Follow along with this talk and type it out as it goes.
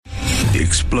The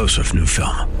explosive new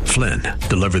film, Flynn,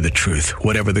 deliver the truth,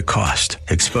 whatever the cost,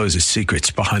 exposes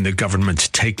secrets behind the government's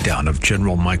takedown of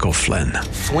General Michael Flynn.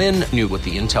 Flynn knew what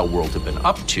the intel world had been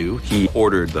up to. He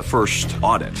ordered the first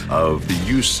audit of the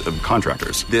use of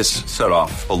contractors. This set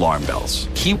off alarm bells.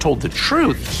 He told the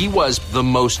truth. He was the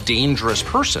most dangerous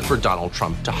person for Donald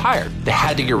Trump to hire. They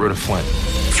had to get rid of Flynn.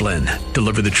 Flynn,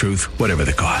 deliver the truth, whatever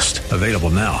the cost. Available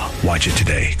now. Watch it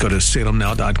today. Go to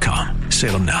salemnow.com.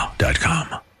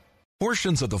 salemnow.com.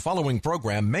 Portions of the following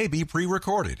program may be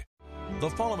pre-recorded. The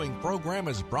following program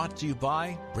is brought to you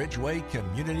by Bridgeway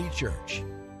Community Church.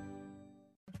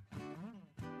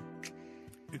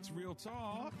 It's Real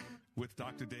Talk with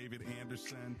Dr. David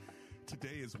Anderson.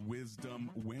 Today is Wisdom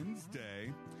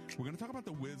Wednesday. We're going to talk about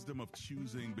the wisdom of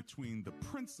choosing between the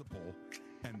principle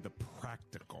and the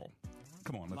practical.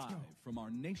 Come on, let's go. Live from our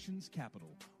nation's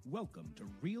capital, welcome to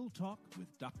Real Talk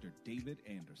with Dr. David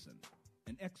Anderson.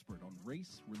 An expert on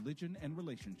race, religion, and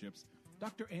relationships,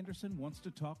 Dr. Anderson wants to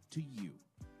talk to you.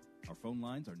 Our phone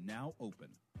lines are now open.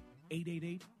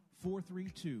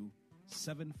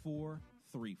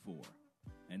 888-432-7434.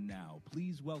 And now,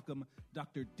 please welcome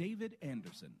Dr. David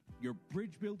Anderson, your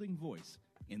bridge-building voice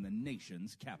in the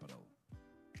nation's capital.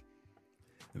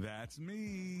 That's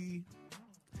me,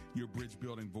 your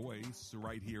bridge-building voice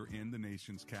right here in the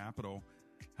nation's capital.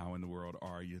 How in the world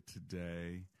are you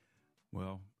today?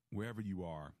 Well, wherever you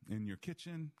are, in your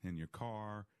kitchen, in your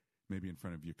car, maybe in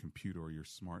front of your computer or your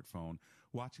smartphone,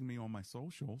 watching me on my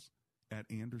socials, at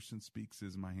Anderson Speaks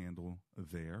is my handle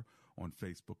there on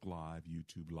Facebook Live,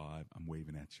 YouTube Live. I'm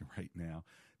waving at you right now.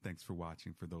 Thanks for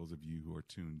watching. For those of you who are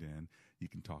tuned in, you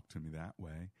can talk to me that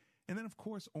way. And then, of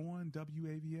course, on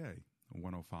WAVA,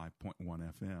 105.1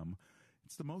 FM.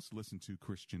 It's the most listened to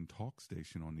Christian talk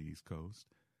station on the East Coast,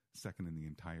 second in the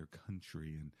entire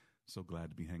country, and so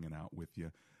glad to be hanging out with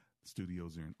you.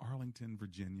 Studios are in Arlington,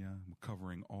 Virginia. We're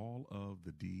covering all of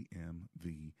the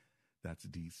DMV. That's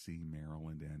D.C.,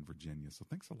 Maryland, and Virginia. So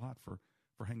thanks a lot for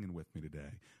hanging with me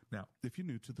today. Now, if you're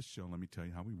new to the show, let me tell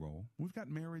you how we roll. We've got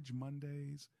Marriage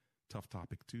Mondays, Tough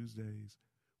Topic Tuesdays,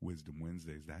 Wisdom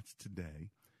Wednesdays. That's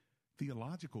today.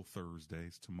 Theological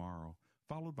Thursdays tomorrow,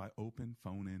 followed by Open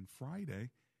Phone-In Friday.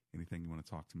 Anything you want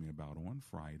to talk to me about on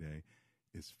Friday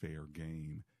is fair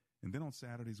game. And then on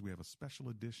Saturdays, we have a special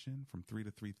edition from 3 to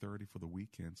 3:30 for the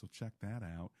weekend, so check that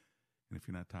out. And if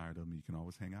you're not tired of me, you can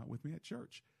always hang out with me at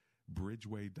church,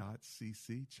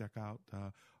 bridgeway.cc. Check out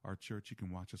our church. You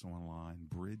can watch us online,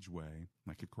 Bridgeway,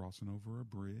 like you're crossing over a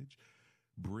bridge,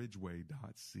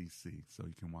 bridgeway.cc. So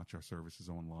you can watch our services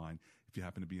online. If you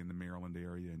happen to be in the Maryland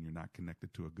area and you're not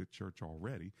connected to a good church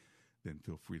already, then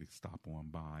feel free to stop on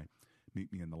by.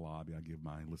 Meet me in the lobby. I give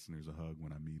my listeners a hug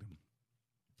when I meet them.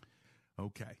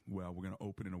 Okay, well, we're going to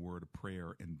open in a word of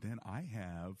prayer, and then I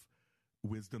have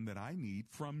wisdom that I need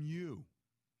from you,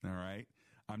 all right?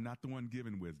 I'm not the one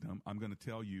giving wisdom. I'm going to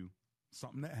tell you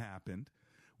something that happened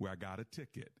where I got a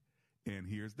ticket, and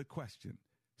here's the question.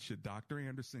 Should Dr.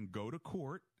 Anderson go to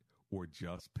court or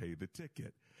just pay the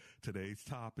ticket? Today's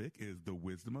topic is the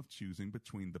wisdom of choosing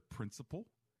between the principle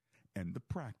and the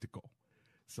practical.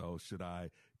 So should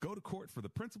I go to court for the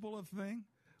principle of the thing?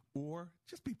 Or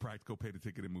just be practical, pay the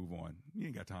ticket, and move on. You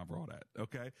ain't got time for all that,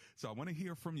 okay? So I want to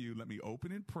hear from you. Let me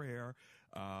open in prayer.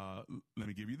 Let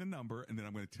me give you the number, and then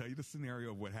I'm going to tell you the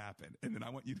scenario of what happened. And then I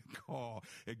want you to call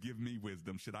and give me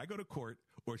wisdom. Should I go to court,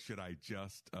 or should I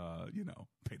just,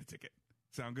 pay the ticket?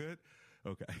 Sound good?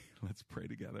 Okay, let's pray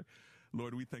together.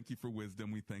 Lord, we thank you for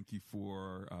wisdom. We thank you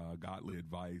for godly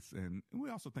advice. And we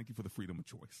also thank you for the freedom of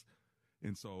choice.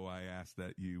 And so I ask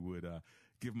that you would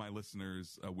give my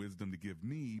listeners wisdom to give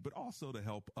me, but also to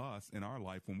help us in our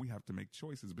life when we have to make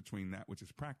choices between that which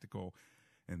is practical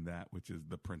and that which is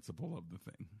the principle of the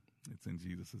thing. It's in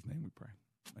Jesus' name we pray.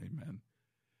 Amen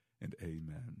and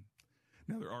amen.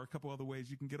 Now, there are a couple other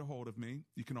ways you can get a hold of me.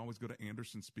 You can always go to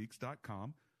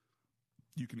andersonspeaks.com.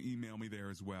 You can email me there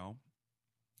as well.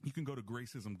 You can go to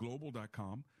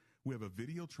gracismglobal.com. We have a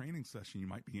video training session you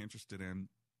might be interested in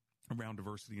around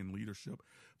diversity and leadership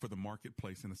for the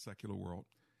marketplace in a secular world.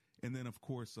 And then, of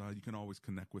course, you can always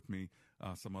connect with me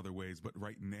some other ways. But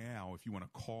right now, if you want to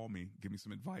call me, give me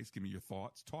some advice, give me your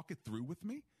thoughts, talk it through with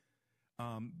me.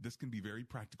 This can be very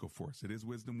practical for us. It is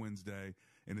Wisdom Wednesday,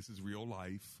 and this is real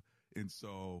life. And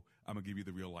so I'm going to give you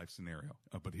the real life scenario.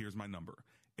 But here's my number,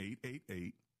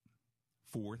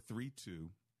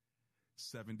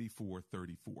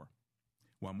 888-432-7434.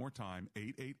 One more time,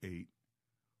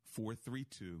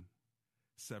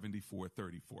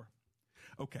 888-432-7434.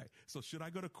 Okay, so should I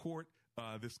go to court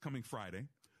this coming Friday,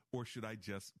 or should I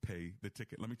just pay the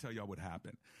ticket? Let me tell y'all what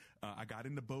happened. I got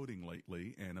into boating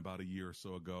lately, and about a year or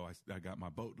so ago, I got my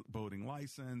boating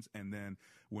license, and then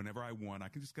whenever I want, I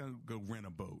can just kind of go rent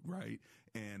a boat, right?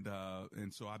 And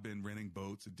so I've been renting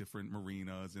boats at different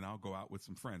marinas, and I'll go out with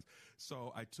some friends.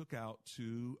 So I took out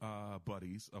two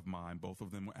buddies of mine. Both of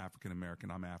them were African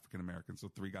American. I'm African American, so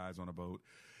 3 guys on a boat.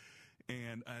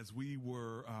 And as we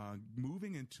were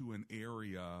moving into an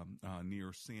area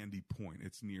near Sandy Point,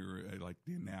 it's near like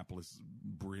the Annapolis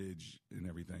Bridge and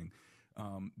everything,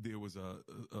 there was a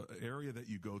area that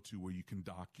you go to where you can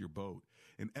dock your boat.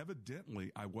 And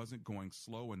evidently, I wasn't going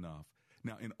slow enough.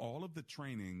 Now, in all of the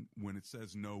training, when it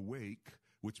says no wake,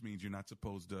 which means you're not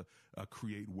supposed to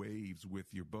create waves with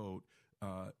your boat,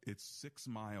 it's 6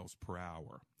 miles per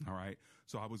hour. All right.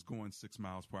 So I was going 6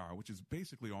 miles per hour, which is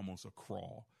basically almost a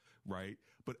crawl. Right.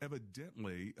 But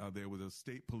evidently, there was a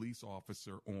state police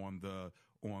officer on the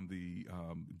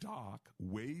dock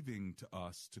waving to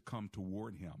us to come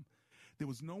toward him. There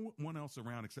was no one else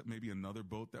around except maybe another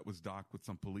boat that was docked with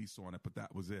some police on it, but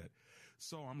that was it.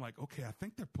 So I'm like, okay, I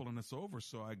think they're pulling us over,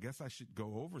 so I guess I should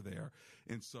go over there.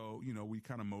 And so, we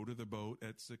kind of motor the boat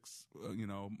at 6,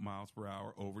 miles per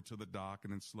hour over to the dock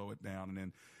and then slow it down and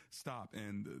then stop.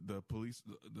 And the police,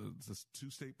 the 2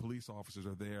 state police officers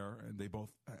are there, and they both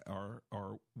are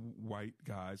white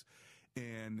guys.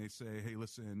 And they say, hey,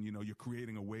 listen, you're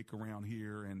creating a wake around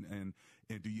here. And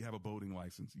do you have a boating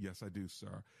license? Yes, I do,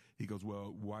 sir. He goes,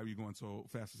 well, why are you going so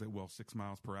fast? I say, well, 6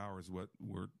 miles per hour is what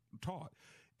we're taught.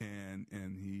 And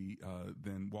he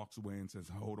then walks away and says,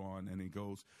 hold on. And he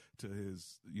goes to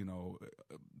his,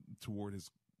 toward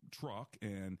his truck,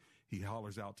 and he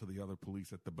hollers out to the other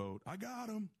police at the boat, I got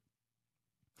him.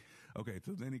 Okay,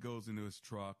 so then he goes into his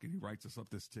truck and he writes us up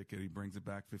this ticket. He brings it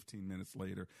back 15 minutes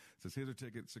later, says, here's a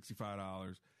ticket,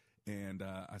 $65. And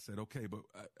I said, okay, but,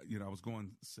 I was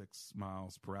going 6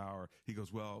 miles per hour. He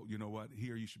goes, well, you know what?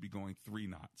 Here you should be going 3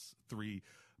 knots, 3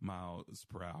 miles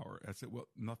per hour. I said, well,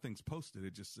 nothing's posted.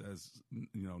 It just says,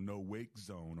 no wake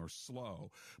zone or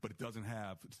slow, but it doesn't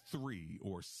have 3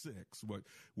 or 6.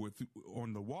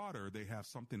 On the water, they have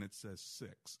something that says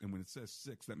 6. And when it says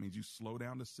 6, that means you slow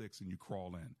down to 6 and you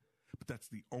crawl in. But that's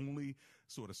the only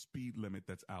sort of speed limit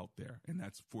that's out there, and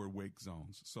that's for wake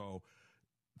zones. So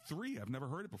 3, I've never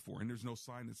heard it before, and there's no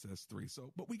sign that says 3.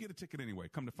 So, but we get a ticket anyway.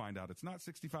 Come to find out, it's not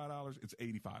 $65, it's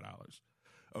 $85.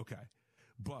 Okay.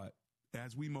 But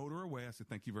as we motor away, I said,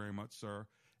 thank you very much, sir.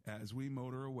 As we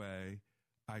motor away,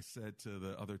 I said to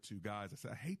the other 2 guys, I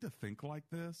said, I hate to think like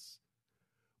this,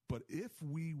 but if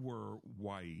we were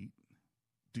white,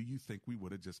 do you think we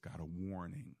would have just got a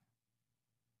warning?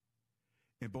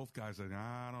 And both guys are like,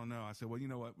 I don't know. I said, well, you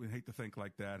know what? We hate to think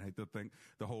like that. I hate to think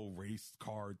the whole race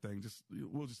card thing.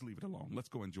 We'll just leave it alone. Let's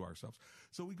go enjoy ourselves.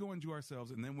 So we go enjoy ourselves.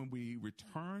 And then when we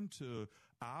return to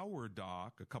our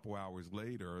dock a couple hours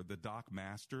later, the dock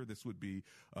master, this would be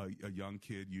a young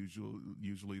kid.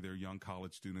 Usually they're young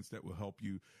college students that will help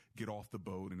you get off the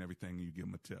boat and everything. And you give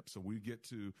them a tip. So we get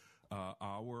to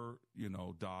our,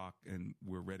 dock, and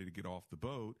we're ready to get off the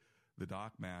boat. The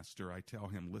dock master, I tell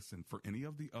him, listen, for any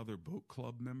of the other boat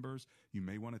club members, you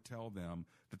may want to tell them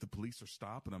that the police are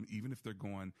stopping them, even if they're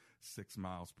going 6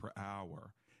 miles per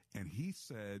hour. And he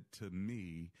said to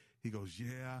me, he goes,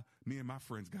 yeah, me and my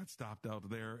friends got stopped out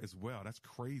there as well. That's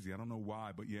crazy. I don't know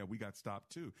why, but yeah, we got stopped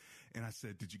too. And I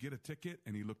said, did you get a ticket?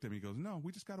 And he looked at me, he goes, no,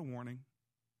 we just got a warning.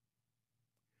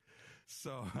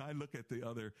 So I look at the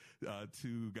other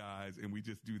 2 guys, and we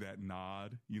just do that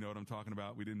nod. You know what I'm talking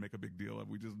about? We didn't make a big deal of it.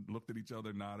 We just looked at each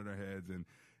other, nodded our heads, and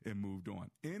moved on.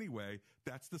 Anyway,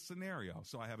 that's the scenario.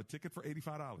 So I have a ticket for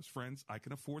 $85. Friends, I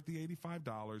can afford the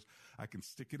 $85. I can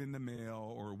stick it in the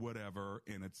mail or whatever,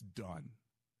 and it's done.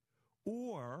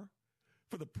 Or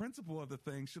for the principle of the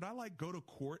thing, should I go to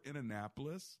court in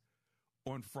Annapolis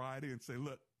on Friday and say,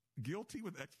 look, guilty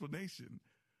with explanation?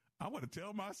 I want to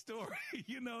tell my story,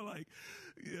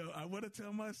 I want to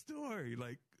tell my story.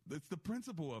 That's the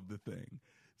principle of the thing.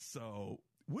 So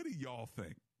what do y'all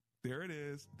think? There it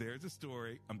is. There's a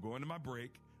story. I'm going to my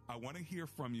break. I want to hear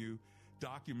from you.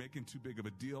 Doc, you're making too big of a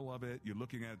deal of it. You're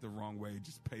looking at it the wrong way.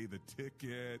 Just pay the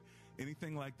ticket,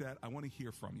 anything like that. I want to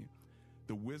hear from you.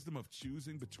 The wisdom of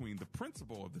choosing between the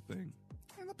principle of the thing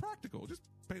and the practical. Just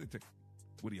pay the ticket.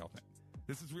 What do y'all think?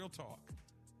 This is Real Talk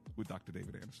with Dr.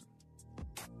 David Anderson.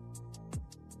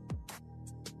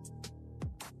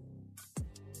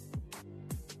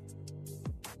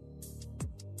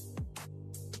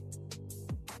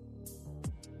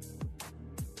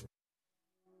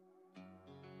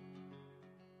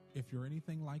 If you're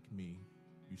anything like me,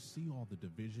 you see all the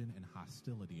division and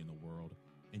hostility in the world,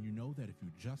 and you know that if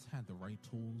you just had the right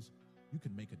tools, you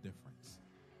can make a difference.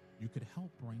 you could help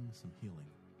bring some healing.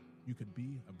 You could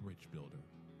be a bridge builder.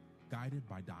 Guided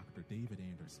by Dr. David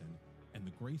Anderson and the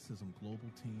Gracism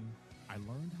Global team, I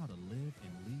learned how to live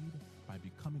and lead by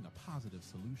becoming a positive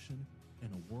solution in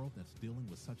a world that's dealing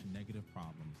with such negative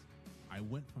problems. I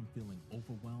went from feeling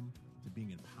overwhelmed to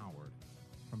being empowered,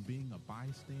 from being a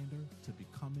bystander to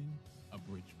becoming a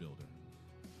bridge builder.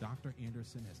 Dr.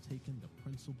 Anderson has taken the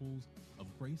principles of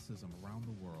Gracism around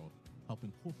the world,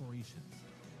 helping corporations,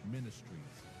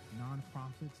 ministries,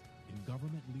 nonprofits, and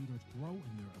government leaders grow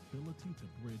in their ability to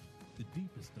bridge the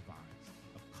deepest divides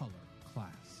of color,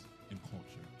 class, and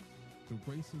culture. Through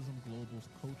Gracism Global's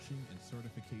coaching and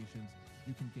certifications,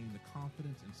 you can gain the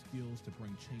confidence and skills to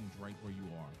bring change right where you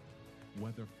are.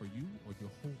 Whether for you or your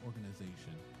whole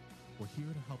organization, we're here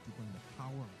to help you bring the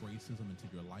power of Gracism into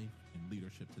your life and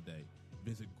leadership today.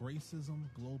 Visit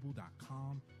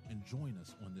GracismGlobal.com and join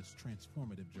us on this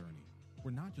transformative journey.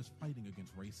 We're not just fighting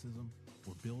against racism,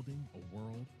 we're building a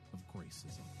world of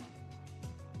Gracism.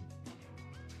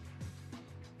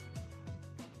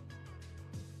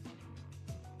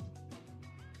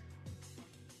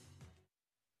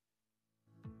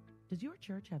 Does your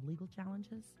church have legal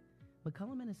challenges?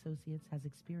 McCullum & Associates has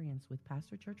experience with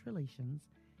pastor-church relations,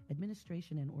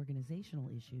 administration and organizational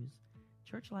issues,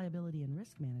 church liability and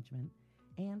risk management,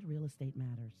 and real estate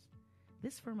matters.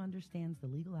 This firm understands the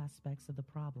legal aspects of the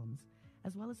problems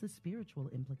as well as the spiritual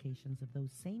implications of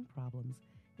those same problems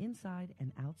inside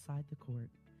and outside the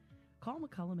court. Call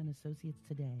McCullum & Associates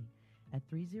today at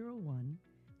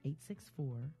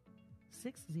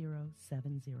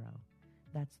 301-864-6070.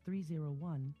 That's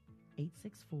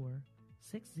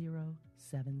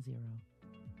 301-864-6070.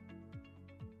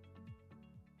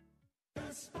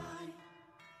 Best Buy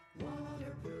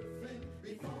waterproofing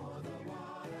before the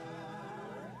water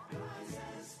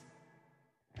rises.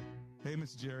 Hey,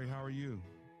 Miss Jerry, how are you?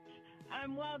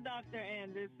 I'm well, Dr.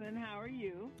 Anderson. How are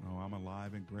you? Oh, I'm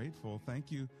alive and grateful.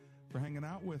 Thank you for hanging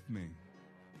out with me.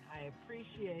 I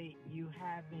appreciate you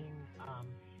having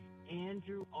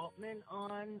Andrew Altman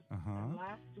on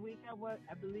last week, I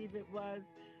believe it was,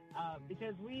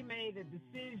 because we made a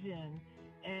decision,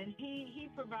 and he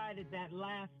provided that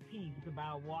last piece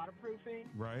about waterproofing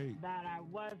that I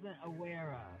wasn't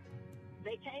aware of.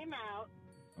 They came out.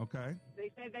 Okay.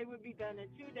 They said they would be done in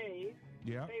 2 days.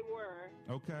 Yeah. They were.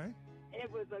 Okay.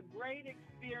 It was a great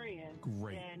experience.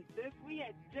 Great. And we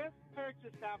had just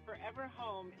purchased our forever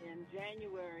home in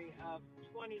January of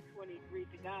 2023.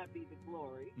 To God be the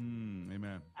glory.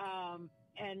 Amen.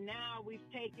 And now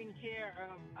we've taken care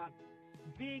of a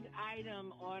big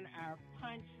item on our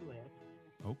punch list.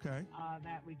 Okay.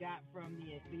 That we got from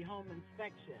the home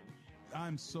inspection.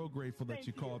 I'm so grateful that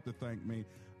you called to thank me.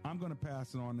 I'm going to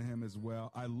pass it on to him as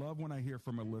well. I love when I hear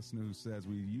from a listener who says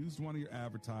we used one of your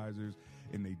advertisers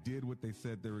and they did what they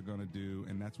said they were going to do,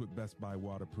 and that's what Best Buy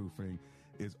Waterproofing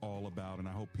is all about. And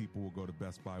I hope people will go to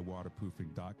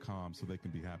bestbuywaterproofing.com so they can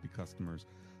be happy customers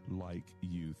like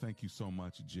you. Thank you so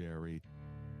much, Jerry.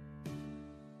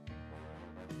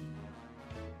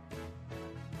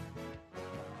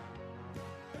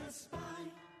 Best Buy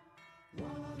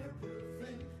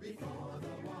waterproofing before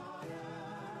the water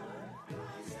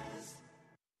rises.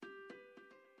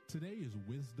 Today is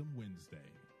Wisdom Wednesday.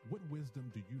 What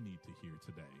wisdom do you need to hear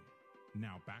today?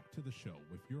 Now back to the show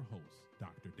with your host,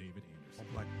 Dr. David Anderson.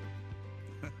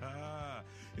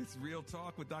 It's Real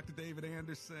Talk with Dr. David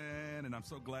Anderson, and I'm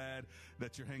so glad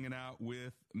that you're hanging out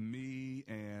with me,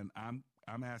 and I'm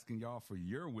asking y'all for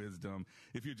your wisdom.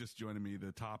 If you're just joining me,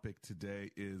 the topic today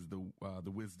is the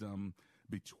wisdom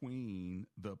between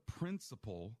the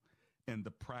principle and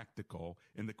the practical.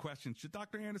 And the question, should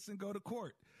Dr. Anderson go to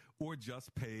court or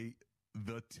just pay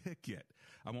the ticket?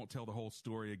 I won't tell the whole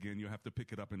story again. You'll have to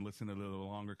pick it up and listen a little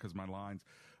longer because my lines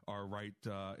are right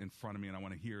in front of me, and I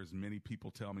want to hear as many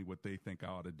people tell me what they think I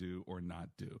ought to do or not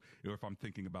do. Or if I'm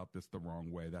thinking about this the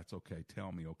wrong way, that's okay.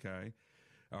 Tell me, okay?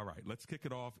 All right, let's kick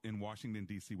it off in Washington,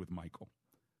 D.C. with Michael.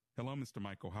 Hello, Mr.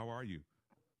 Michael. How are you?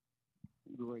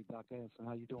 Great, Dr. Anderson.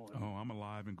 How you doing? Oh, I'm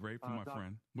alive and grateful, my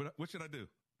friend. What should I do?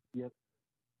 Yep.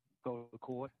 Go to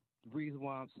court. The reason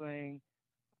why I'm saying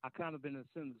I kind of been in a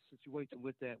similar situation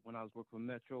with that when I was working for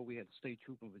Metro. We had a state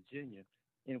troop in Virginia,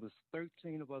 and it was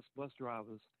 13 of us bus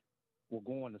drivers were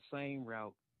going the same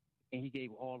route, and he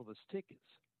gave all of us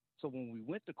tickets. So when we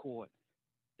went to court,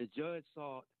 the judge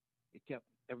saw it,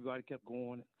 everybody kept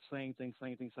going, same thing.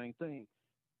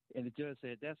 And the judge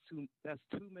said, that's too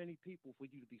many people for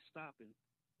you to be stopping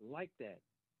like that.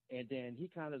 And then he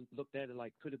kind of looked at it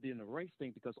like, could it be a race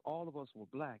thing? Because all of us were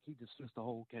black. He dismissed the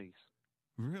whole case.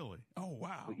 Really? Oh,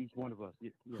 wow. For each one of us.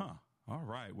 Yeah. Huh. All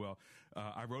right. Well,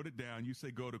 I wrote it down. You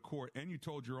say go to court, and you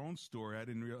told your own story. I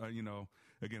didn't realize,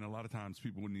 again, a lot of times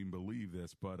people wouldn't even believe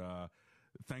this, but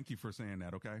thank you for saying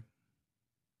that, okay?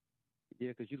 Yeah,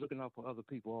 because you're looking out for other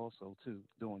people also, too,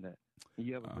 doing that. And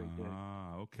you have a great day.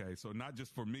 Okay. So not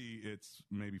just for me, it's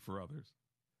maybe for others.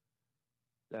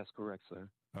 That's correct, sir.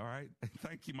 All right.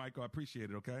 Thank you, Michael. I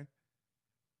appreciate it, okay?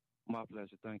 My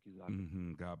pleasure. Thank you, Doctor.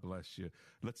 Mm-hmm. God bless you.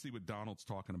 Let's see what Donald's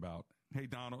talking about. Hey,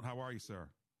 Donald, how are you, sir?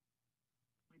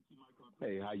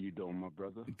 Hey, how you doing, my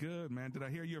brother? Good, man. Did I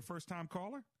hear you're a first-time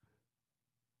caller?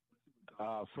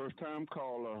 First-time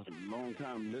caller,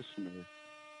 long-time listener.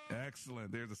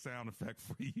 Excellent. There's a sound effect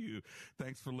for you.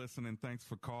 Thanks for listening. Thanks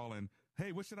for calling.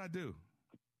 Hey, what should I do?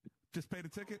 Just pay the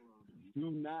ticket?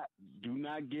 Do not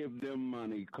give them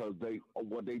money, because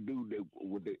what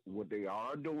they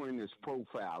are doing is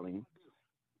profiling.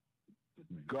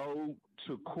 Go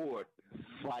to court,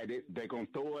 fight it. They're gonna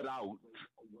throw it out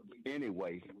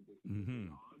anyway. Mm-hmm.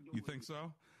 You think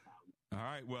so? All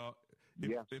right. Well,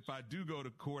 if I do go to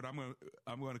court, I'm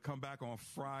going to come back on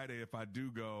Friday if I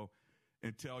do go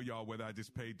and tell y'all whether I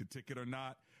just paid the ticket or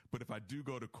not. But if I do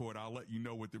go to court, I'll let you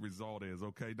know what the result is.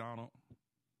 Okay, Donald?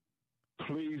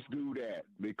 Please do that,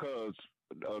 because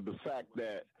of the fact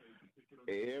that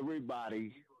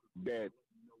everybody that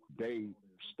they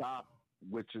stop,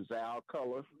 which is our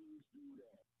color.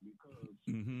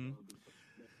 Mm-hmm.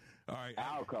 All right.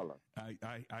 Our color.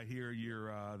 I hear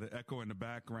your the echo in the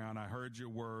background. I heard your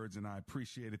words, and I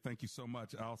appreciate it. Thank you so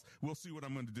much. We'll see what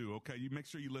I'm going to do, okay? You make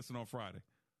sure you listen on Friday.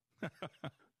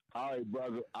 All right,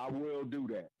 brother. I will do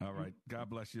that. All right. God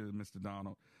bless you, Mr.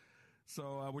 Donald.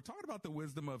 So we're talking about the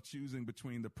wisdom of choosing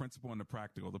between the principle and the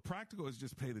practical. The practical is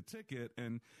just pay the ticket,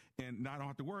 and I don't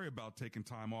have to worry about taking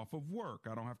time off of work.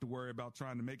 I don't have to worry about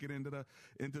trying to make it into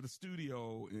the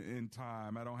studio in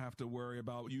time. I don't have to worry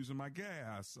about using my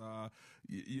gas.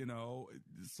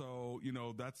 So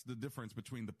that's the difference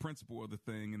between the principle of the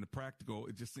thing and the practical.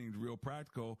 It just seems real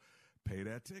practical. Pay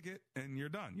that ticket, and you're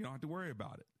done. You don't have to worry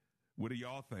about it. What do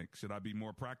y'all think? Should I be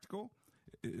more practical?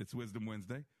 It's Wisdom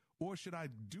Wednesday. Or should I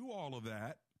do all of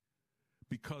that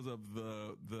because of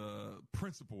the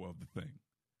principle of the thing?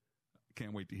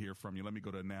 Can't wait to hear from you. Let me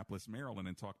go to Annapolis, Maryland,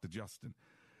 and talk to Justin.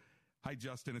 Hi,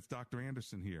 Justin. It's Dr.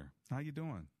 Anderson here. How you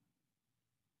doing?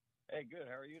 Hey, good.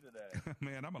 How are you today?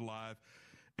 Man, I'm alive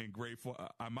and grateful.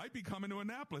 I might be coming to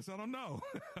Annapolis. I don't know.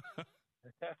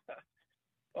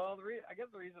 Well, I guess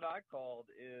the reason I called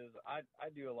is I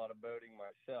do a lot of boating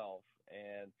myself,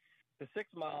 and the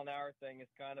 6 mile an hour thing is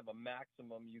kind of a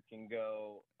maximum you can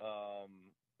go.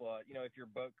 But, if your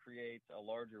boat creates a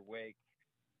larger wake,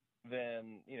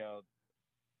 then,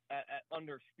 at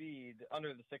under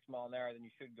the 6 mile an hour, then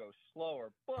you should go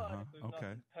slower. But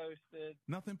if there's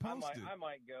nothing posted, I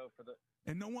might go for the.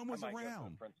 And no one was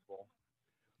around. Principal.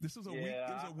 This was a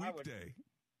weekday.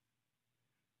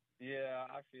 Yeah,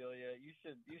 I feel you.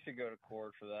 You should go to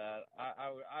court for that.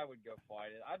 I would go fight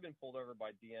it. I've been pulled over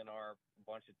by DNR a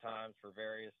bunch of times for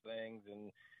various things, and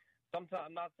sometimes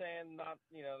I'm not saying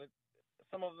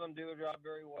some of them do their job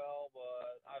very well,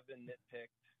 but I've been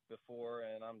nitpicked before,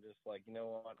 and I'm just like, you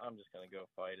know what? I'm just gonna go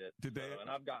fight it. And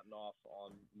I've gotten off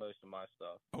on most of my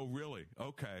stuff. Oh, really?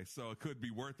 Okay, so it could be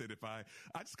worth it if I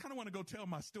just kind of want to go tell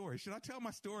my story. Should I tell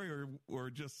my story or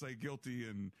just say guilty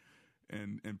and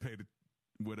pay the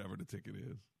whatever the ticket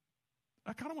is?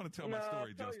 I kind of want to tell my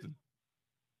story, Justin.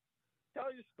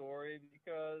 Tell your story,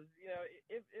 because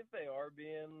if they are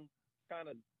being kind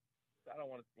of, I don't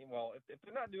want to. Well, if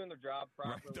they're not doing their job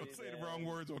properly, right, don't say the wrong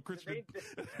words on Christian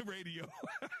radio.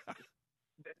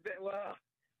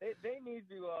 They need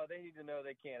to know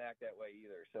they can't act that way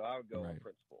either. So I would go on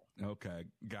principle. Okay,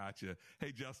 gotcha.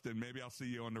 Hey, Justin, maybe I'll see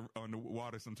you on the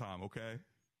water sometime. Okay.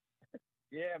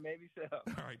 Yeah, maybe so.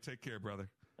 All right, take care, brother.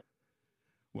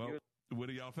 Well, what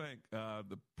do y'all think?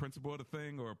 The principle of the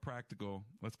thing or practical?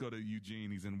 Let's go to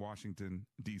Eugene. He's in Washington,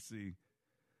 D.C.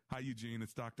 Hi, Eugene.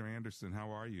 It's Dr. Anderson.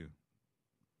 How are you?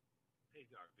 Hey,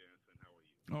 Dr. Anderson. How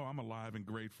are you? Oh, I'm alive and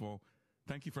grateful.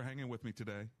 Thank you for hanging with me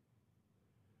today.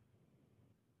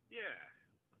 Yeah.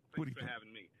 Thanks for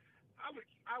having me.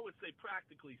 I would say,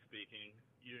 practically speaking,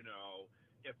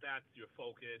 if that's your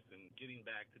focus and getting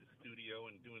back to the studio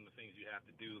and doing the things you have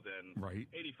to do, then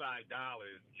 $85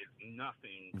 is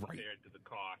nothing compared to the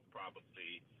cost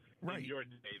probably in your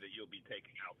day that you'll be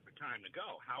taking out for time to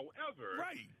go. However,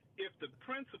 if the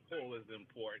principle is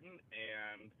important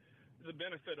and the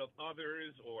benefit of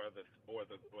others or the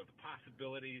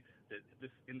possibility that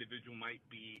this individual might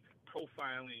be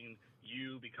profiling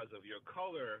you because of your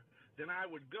color, then I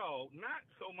would go, not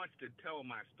so much to tell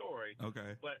my story,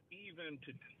 but even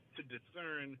to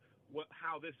discern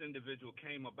how this individual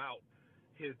came about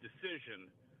his decision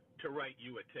to write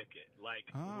you a ticket? Like,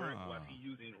 was he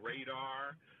using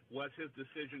radar? Was his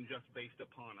decision just based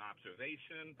upon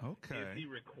observation? Okay. Is he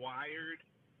required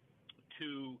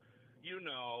to,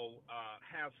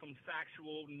 have some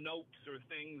factual notes or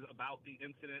things about the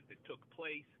incident that took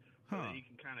place so that he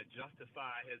can kind of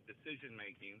justify his decision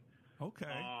making?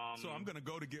 Okay. So I'm going to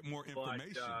go to get more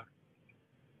information.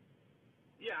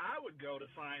 Yeah, I would go to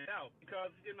find out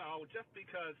because, just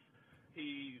because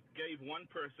he gave one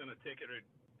person a ticket or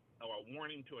a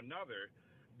warning to another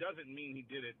doesn't mean he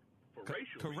did it for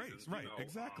racial reasons. Right,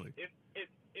 exactly.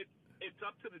 It's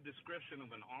up to the discretion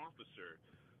of an officer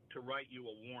to write you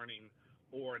a warning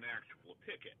or an actual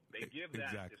ticket. They give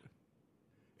that.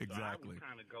 Exactly. So I would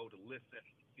kind of go to listen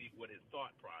and see what his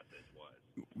thought process was.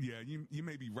 Yeah, you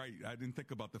may be right. I didn't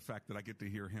think about the fact that I get to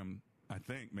hear him,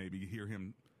 hear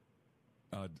him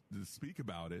to speak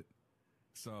about it.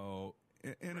 So,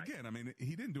 and again, I mean,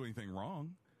 he didn't do anything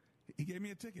wrong. He gave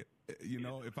me a ticket.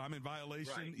 If I'm in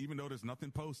violation, even though there's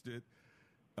nothing posted,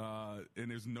 and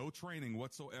there's no training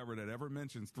whatsoever that ever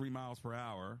mentions 3 miles per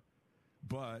hour,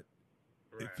 but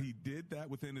if he did that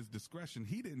within his discretion,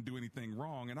 he didn't do anything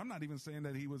wrong. And I'm not even saying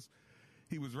that he was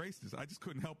racist. I just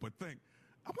couldn't help but think,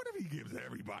 I wonder if he gives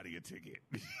everybody a ticket.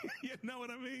 You know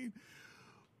what I mean?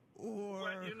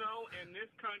 But in this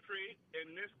country,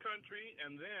 and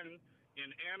then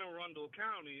in Anne Arundel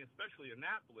County, especially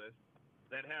Annapolis,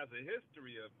 that has a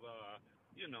history of,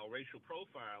 racial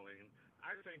profiling,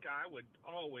 I think I would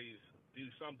always do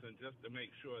something just to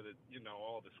make sure that,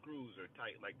 all the screws are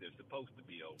tight like they're supposed to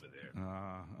be over there.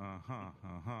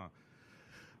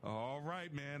 All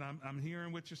right, man. I'm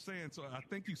hearing what you're saying. So I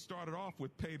think you started off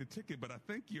with pay the ticket, but I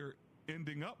think you're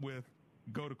ending up with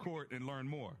go to court and learn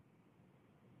more.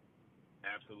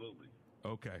 Absolutely.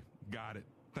 Okay. Got it.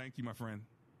 Thank you, my friend.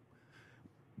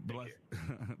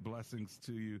 Blessings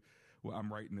to you. Well,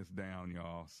 I'm writing this down,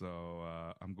 y'all. So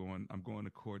I'm going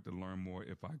to court to learn more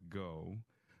if I go.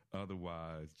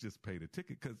 Otherwise, just pay the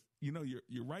ticket. Because,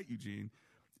 you're right, Eugene.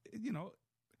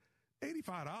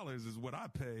 $85 is what I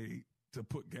pay to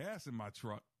put gas in my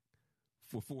truck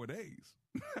for 4 days.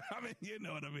 I mean, you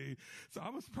know what I mean? So I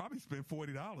was probably spend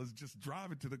 $40 just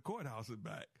driving to the courthouse and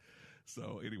back.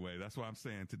 So anyway, that's why I'm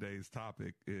saying today's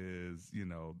topic is,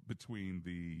 between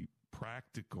the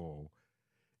practical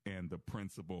and the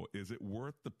principle. Is it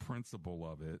worth the principle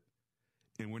of it?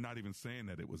 And we're not even saying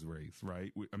that it was race,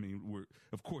 right? We're,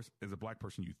 of course, as a black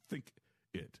person, you think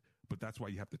it, but that's why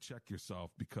you have to check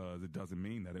yourself, because it doesn't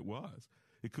mean that it was.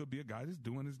 It could be a guy that's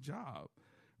doing his job,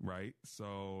 right?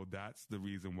 So that's the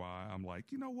reason why I'm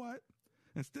like, you know what?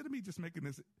 Instead of me just making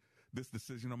this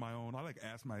decision on my own, I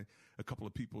ask a couple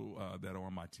of people that are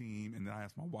on my team, and then I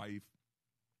ask my wife.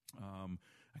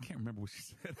 I can't remember what she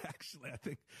said, actually. I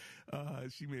think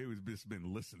she may have just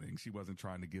been listening. She wasn't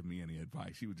trying to give me any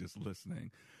advice. She was just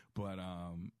listening. But, so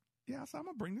I'm going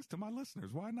to bring this to my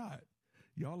listeners. Why not?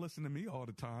 Y'all listen to me all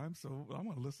the time, so I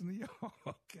want to listen to y'all,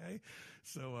 okay?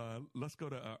 So let's go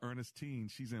to Ernestine.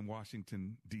 She's in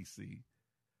Washington, D.C.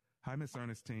 Hi, Miss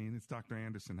Ernestine. It's Dr.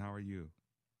 Anderson. How are you?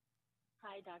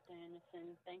 Hi, Dr.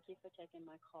 Anderson. Thank you for taking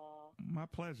my call. My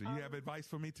pleasure. You have advice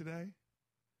for me today?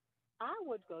 I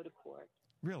would go to court.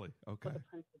 Really? Okay. For the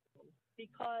principal.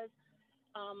 Because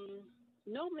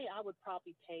normally I would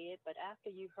probably pay it, but after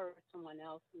you heard someone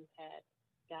else who had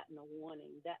gotten a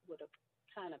warning, that would have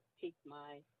kind of piqued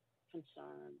my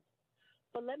concerns.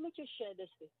 But let me just share this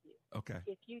with you. Okay.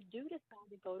 If you do decide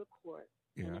to go to court,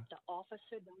 and if the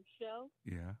officer don't show,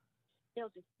 they'll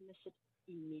dismiss it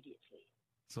immediately.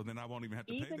 So then I won't even have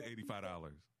to pay the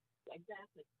 $85.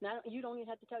 Exactly. Now, you don't even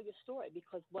have to tell your story,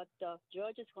 because what the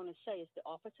judge is going to say is, the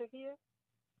officer here,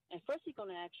 and first he's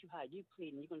going to ask you how you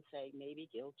plead, and you're going to say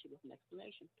maybe guilty with an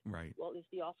exclamation. Right. Well, is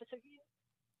the officer here?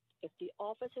 If the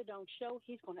officer don't show,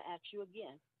 he's going to ask you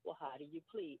again, well, how do you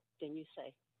plead? Then you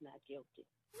say, not guilty.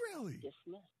 Really?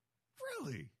 Dismissed.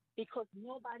 Really? Because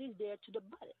nobody's there to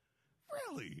debut it.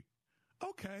 Really?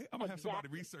 Okay, I'm going to have somebody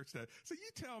research that. So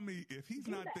you tell me, if he's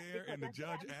not there and the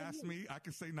judge asks me, I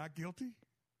can say not guilty?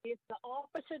 If the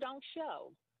officer don't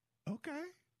show,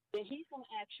 okay, then he's going to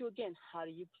ask you again, how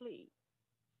do you plead?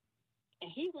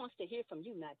 And he wants to hear from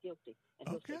you, not guilty. And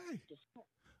okay.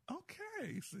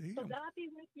 Okay, see. So God be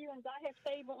with you, and God has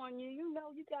favor on you. You know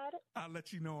you got it. I'll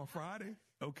let you know on Friday,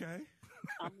 okay?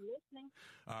 I'm listening.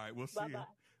 All right, we'll see you,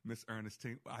 Miss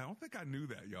Ernestine. I don't think I knew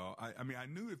that, y'all. I mean, I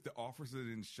knew if the officer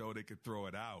didn't show, they could throw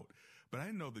it out. But I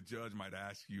didn't know the judge might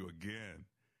ask you again.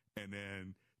 And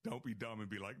then don't be dumb and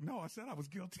be like, no, I said I was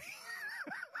guilty.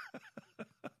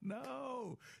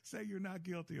 No, say you're not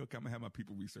guilty. Okay, I'm going to have my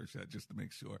people research that just to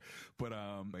make sure. But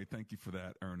thank you for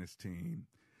that, Ernestine.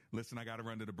 Listen, I got to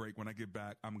run to the break. When I get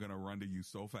back, I'm going to run to you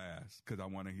so fast because I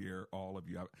want to hear all of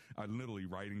you. I'm literally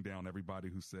writing down everybody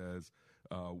who says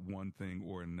one thing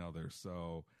or another.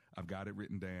 So I've got it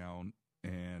written down,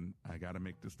 and I got to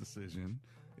make this decision.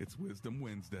 It's Wisdom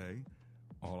Wednesday.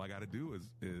 All I got to do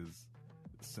is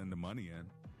send the money in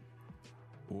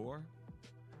or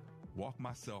walk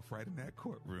myself right in that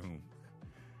courtroom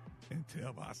and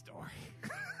tell my story.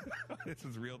 This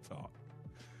is Real Talk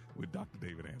with Dr.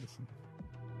 David Anderson.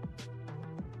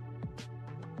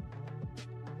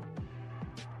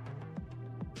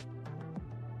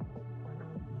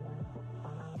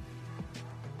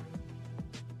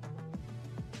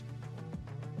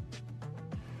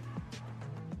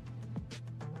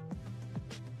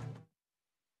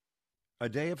 A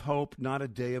day of hope, not a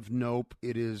day of nope.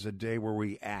 It is a day where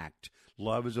we act.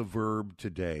 Love is a verb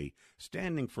today.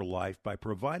 Standing for life by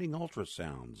providing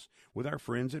ultrasounds with our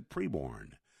friends at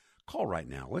Preborn. Call right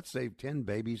now. Let's save 10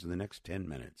 babies in the next 10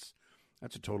 minutes.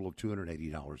 That's a total of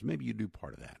 $280. Maybe you do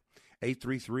part of that.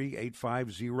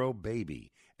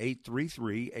 833-850-BABY.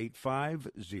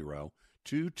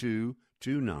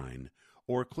 833-850-2229.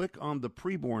 Or click on the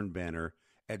Preborn banner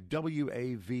at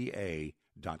WAVA.com.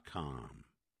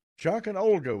 Chuck and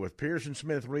Olga with Pearson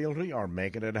Smith Realty are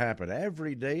making it happen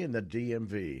every day in the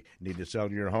DMV. Need to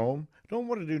sell your home? Don't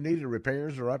want to do needed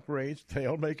repairs or upgrades?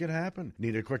 They'll make it happen.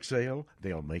 Need a quick sale?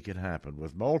 They'll make it happen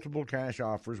with multiple cash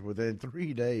offers within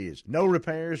 3 days. No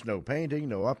repairs, no painting,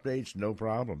 no updates, no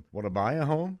problem. Want to buy a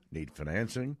home? Need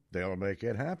financing? They'll make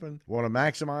it happen. Want to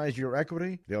maximize your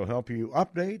equity? They'll help you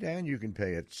update and you can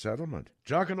pay at settlement.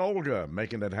 Chuck and Olga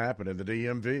making it happen in the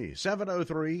DMV.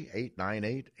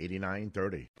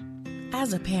 703-898-8930.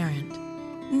 As a parent,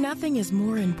 nothing is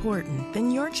more important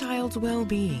than your child's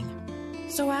well-being.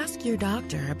 So ask your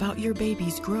doctor about your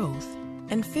baby's growth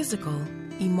and physical,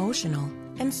 emotional,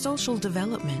 and social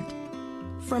development.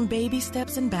 From baby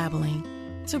steps and babbling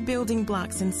to building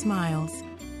blocks and smiles,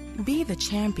 be the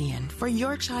champion for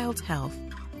your child's health.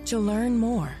 To learn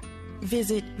more,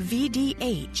 visit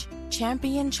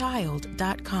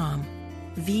VDHChampionChild.com.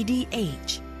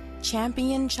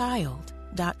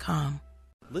 VDHChampionChild.com.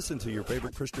 Listen to your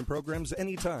favorite Christian programs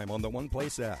anytime on the One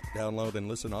Place app. Download and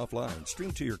listen offline.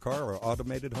 Stream to your car or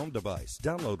automated home device.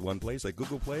 Download One Place at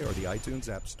Google Play or the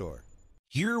iTunes App Store.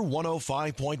 Hear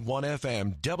 105.1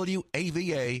 FM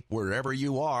WAVA wherever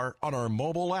you are on our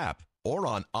mobile app or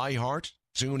on iHeart,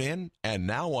 TuneIn, and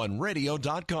now on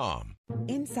radio.com.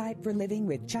 Insight for Living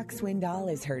with Chuck Swindoll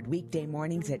is heard weekday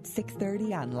mornings at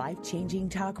 6:30 on Life-Changing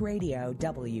Talk Radio,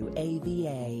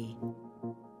 WAVA.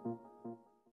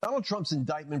 Donald Trump's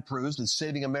indictment proves that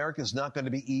saving America is not going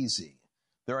to be easy.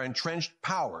 There are entrenched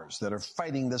powers that are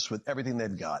fighting this with everything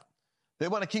they've got. They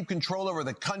want to keep control over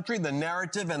the country, the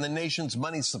narrative, and the nation's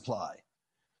money supply.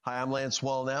 Hi, I'm Lance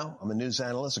Wallnau. I'm a news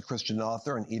analyst, a Christian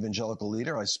author, and evangelical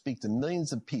leader. I speak to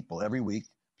millions of people every week,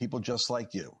 people just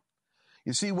like you.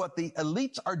 You see, what the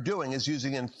elites are doing is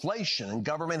using inflation and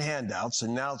government handouts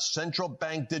and now central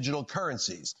bank digital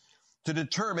currencies to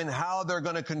determine how they're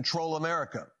going to control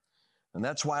America. And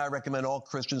that's why I recommend all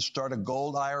Christians start a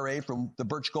gold IRA from the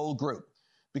Birch Gold Group,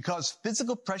 because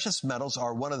physical precious metals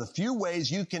are one of the few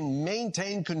ways you can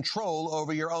maintain control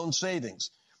over your own savings.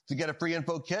 To get a free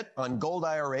info kit on gold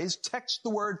IRAs, text the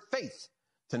word faith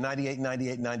to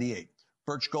 989898.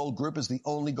 Birch Gold Group is the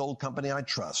only gold company I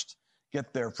trust.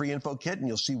 Get their free info kit and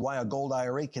you'll see why a gold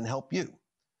IRA can help you.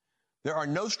 There are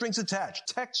no strings attached.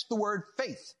 Text the word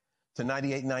faith to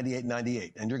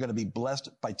 989898, and you're going to be blessed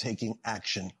by taking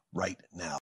action right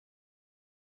now.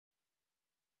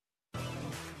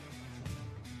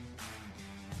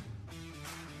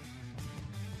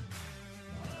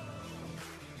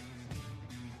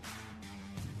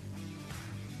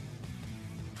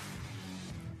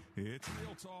 It's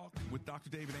Real Talk with Dr.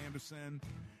 David Anderson.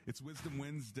 It's Wisdom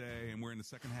Wednesday, and we're in the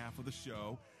second half of the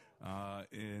show.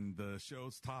 And the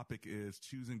show's topic is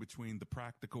choosing between the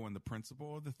practical and the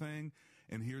principle of the thing.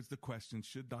 And here's the question: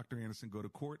 should Dr. Anderson go to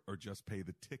court or just pay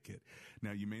the ticket?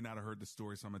 Now, you may not have heard the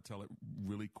story, so I'm going to tell it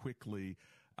really quickly.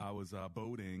 I was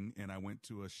boating, and I went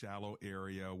to a shallow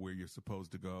area where you're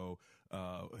supposed to go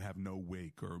have no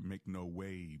wake or make no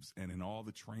waves. And in all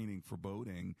the training for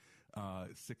boating,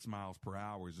 6 miles per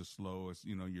hour is the slowest,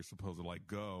 you're supposed to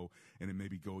go, and then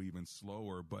maybe go even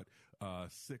slower. But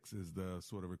 6 is the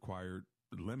sort of required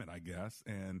limit, I guess.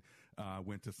 And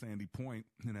went to Sandy Point,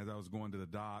 and as I was going to the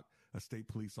dock, a state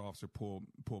police officer pulled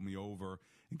me over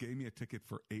and gave me a ticket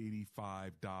for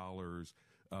 $85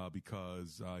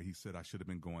 because he said I should have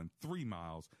been going 3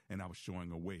 miles, and I was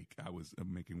showing a wake. I was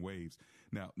making waves.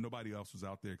 Now, nobody else was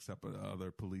out there except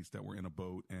other police that were in a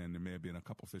boat, and there may have been a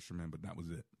couple fishermen, but that was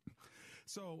it.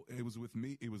 So it was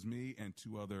me and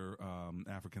two other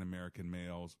African American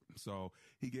males. So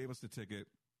he gave us the ticket.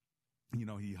 You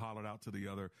know, he hollered out to the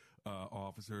other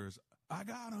officers, "I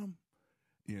got him,"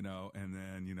 you know, and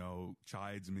then, you know,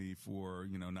 chides me for,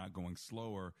 you know, not going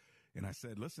slower. And I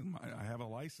said, "Listen, I have a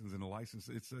license, and the license,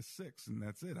 it says 6, and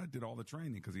that's it. I did all the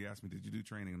training," because he asked me, "Did you do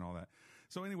training?" and all that.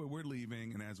 So anyway, we're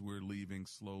leaving, and as we're leaving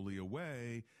slowly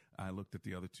away, I looked at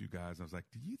the other two guys. I was like,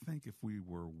 "Do you think if we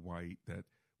were white that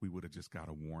we would have just got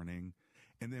a warning?"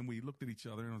 And then we looked at each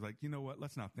other and I was like, you know what?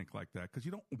 Let's not think like that, because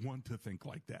you don't want to think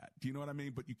like that. Do you know what I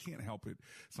mean? But you can't help it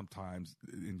sometimes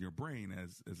in your brain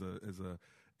as a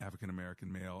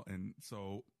African-American male. And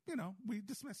so, you know, we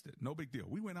dismissed it. No big deal.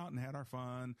 We went out and had our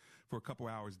fun for a couple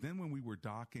hours. Then when we were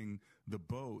docking the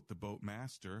boat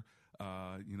master,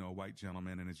 you know, a white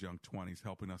gentleman in his young 20s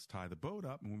helping us tie the boat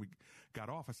up. And when we got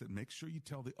off, I said, make sure you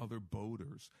tell the other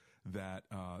boaters that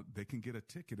they can get a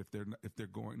ticket if they're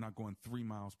not going 3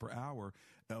 miles per hour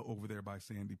over there by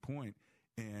Sandy Point.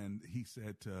 And he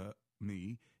said to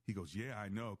me, he goes, "Yeah, I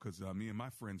know, because me and my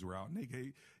friends were out, and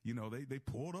they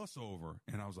pulled us over."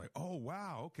 And I was like, "Oh,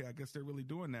 wow, okay, I guess they're really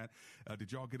doing that.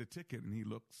 Did y'all get a ticket?" And he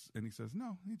looks and he says,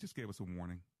 "No, he just gave us a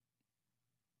warning."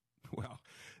 Well,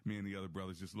 me and the other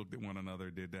brothers just looked at one another,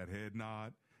 did that head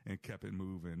nod, and kept it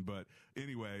moving. But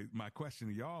anyway, my question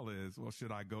to y'all is, well,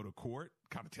 should I go to court,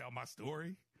 kind of tell my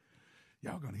story?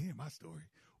 Y'all going to hear my story.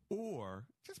 Or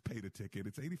just pay the ticket.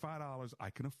 It's $85. I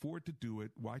can afford to do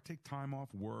it. Why take time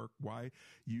off work? Why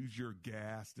use your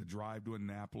gas to drive to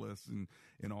Annapolis and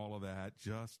all of that?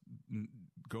 Just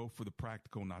go for the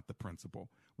practical, not the principle.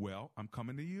 Well, I'm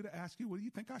coming to you to ask you, what do you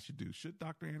think I should do? Should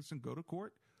Dr. Anderson go to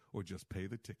court or just pay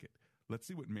the ticket? Let's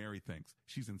see what Mary thinks.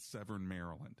 She's in Severn,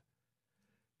 Maryland.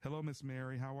 Hello, Miss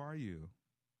Mary. How are you?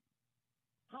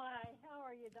 Hi. How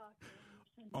are you, Doctor?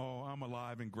 Oh, I'm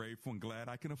alive and grateful and glad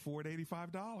I can afford $85.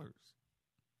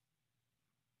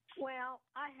 Well,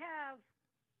 I have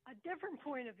a different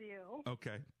point of view.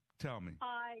 Okay, tell me.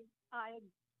 I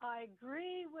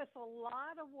agree with a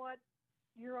lot of what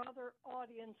your other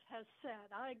audience has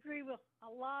said. I agree with a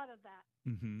lot of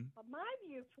that. Mm-hmm. But my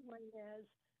viewpoint is,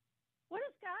 what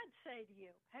does God say to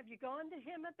you? Have you gone to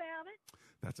him about it?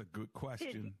 That's a good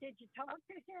question. Did you talk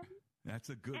to him? That's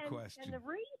a good question. And the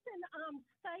reason I'm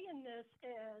saying this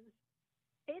is,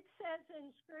 it says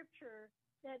in Scripture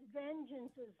that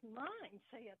vengeance is mine,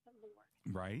 saith the Lord.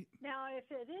 Right. Now, if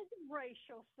it is a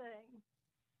racial thing,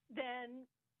 then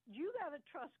you got to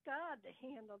trust God to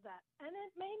handle that. And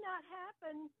it may not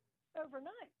happen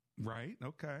overnight. Right.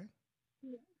 Okay.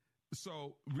 Yeah.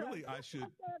 So really, I should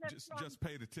just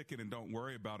pay the ticket and don't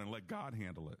worry about it and let God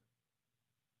handle it.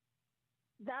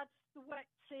 That's the way.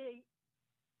 See,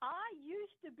 I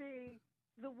used to be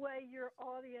the way your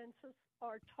audiences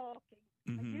are talking.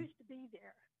 Mm-hmm. I used to be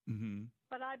there. Mm-hmm.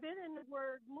 But I've been in the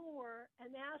Word more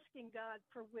and asking God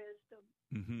for wisdom.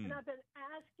 Mm-hmm. And I've been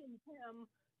asking him,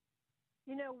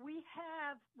 you know, we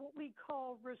have what we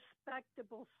call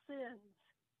respectable sins.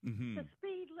 Mm-hmm. The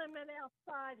speed limit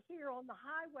outside here on the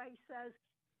highway says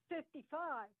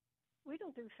 55. We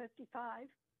don't do 55.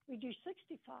 We do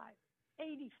 65,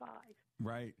 85.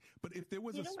 Right. But if there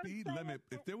was a speed limit,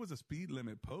 if there was a speed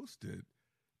limit posted,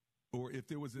 or if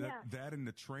there was that in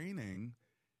the training,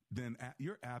 then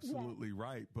you're absolutely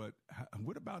right. But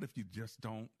what about if you just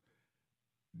don't,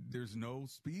 there's no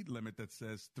speed limit that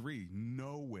says 3,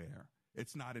 nowhere.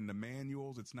 It's not in the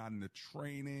manuals. It's not in the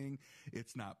training.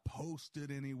 It's not posted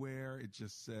anywhere. It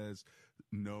just says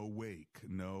no wake,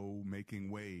 no making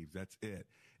waves. That's it.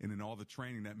 And in all the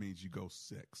training, that means you go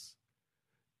 6.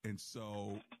 And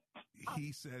so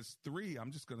he says 3.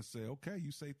 I'm just going to say, okay,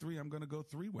 you say 3. I'm going to go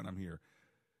 3 when I'm here.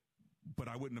 But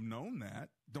I wouldn't have known that.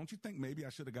 Don't you think maybe I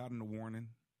should have gotten a warning?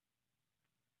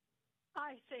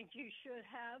 I think you should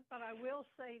have, but I will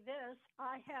say this.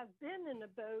 I have been in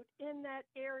a boat in that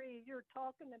area you're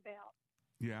talking about.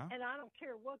 Yeah. And I don't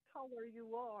care what color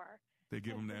you are. They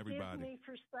give them to everybody. Forgive me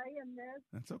for saying this.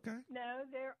 That's okay. No,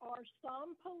 there are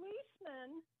some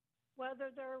policemen, whether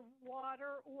they're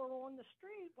water or on the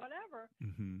street, whatever,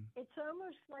 mm-hmm. It's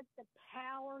almost like the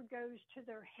power goes to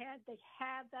their head. They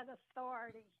have that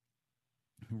authority.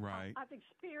 Right. I've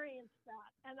experienced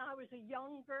that. And I was a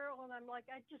young girl, and I'm like,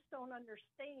 I just don't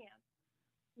understand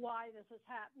why this is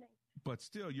happening. But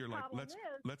still, you're like,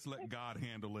 let's let God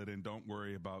handle it and don't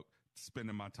worry about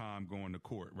spending my time going to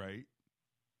court, right?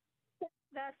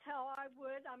 That's how I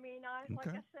would. I mean, like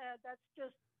I said, that's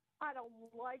just, I don't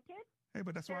like it. Hey,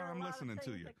 but that's why I'm listening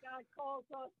to you. That God calls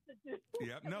us to do.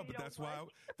 Yeah, no, but that's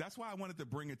why I wanted to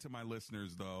bring it to my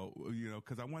listeners, though. You know,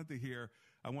 because I wanted to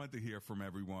hear from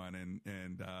everyone,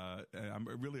 and I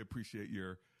really appreciate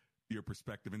your your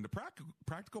perspective. And the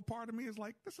practical part of me is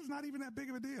like, this is not even that big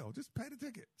of a deal. Just pay the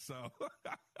ticket. So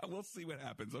we'll see what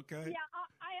happens, okay? Yeah,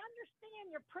 I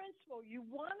understand your principle. You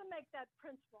want to make that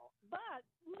principle. But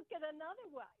look at another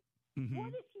way. Mm-hmm.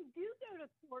 What if you do go to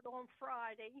court on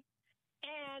Friday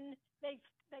and they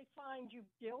find you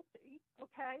guilty,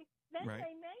 okay? Then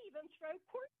they may even throw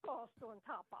court costs on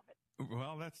top of it.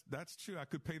 Well, that's true. I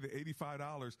could pay the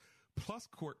 $85 plus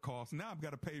court costs. Now I've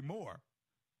got to pay more.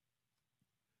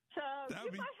 So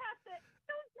you might have to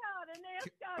go God and ask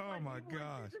God. Oh my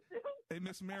gosh! Hey,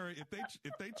 Miss Mary, if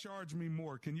they charge me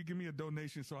more, can you give me a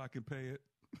donation so I can pay it?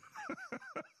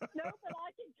 No, but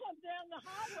I can come down the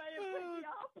highway and pick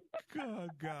you up. Oh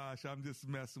gosh, I'm just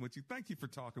messing with you. Thank you for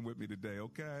talking with me today.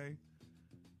 Okay.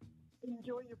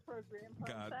 Enjoy your program.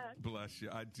 God bless you.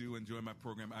 I do enjoy my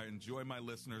program. I enjoy my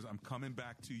listeners. I'm coming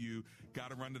back to you.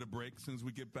 Got to run to the break as soon as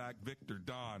we get back. Victor,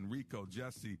 Don, Rico,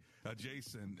 Jesse,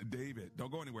 Jason, David.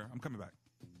 Don't go anywhere. I'm coming back.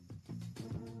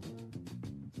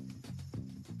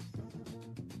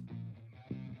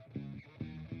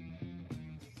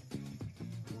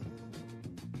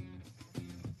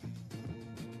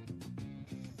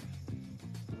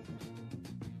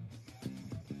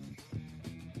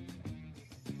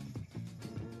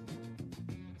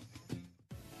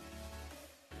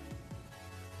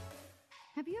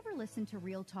 Have you ever listened to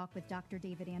Real Talk with Dr.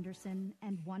 David Anderson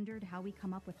and wondered how we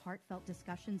come up with heartfelt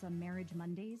discussions on Marriage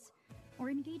Mondays or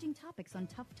engaging topics on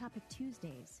Tough Topic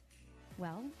Tuesdays?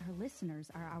 Well, our listeners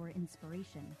are our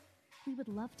inspiration. We would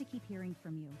love to keep hearing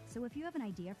from you, so if you have an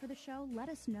idea for the show, let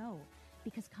us know,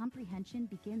 because comprehension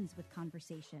begins with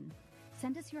conversation.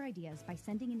 Send us your ideas by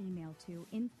sending an email to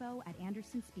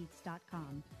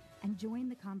info@andersonspeaks.com and join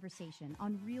the conversation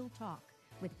on Real Talk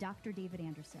with Dr. David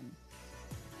Anderson.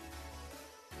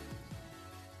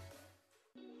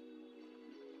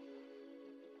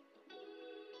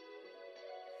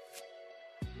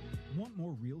 Want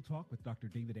more Real Talk with Dr.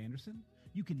 David Anderson?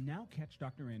 You can now catch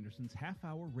Dr. Anderson's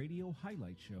half-hour radio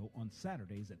highlight show on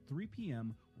Saturdays at 3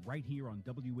 p.m. right here on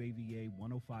WAVA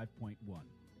 105.1.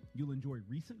 You'll enjoy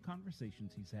recent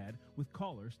conversations he's had with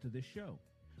callers to this show.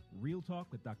 Real Talk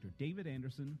with Dr. David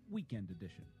Anderson, Weekend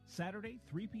Edition. Saturday,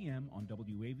 3 p.m. on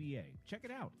WAVA. Check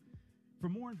it out. For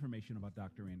more information about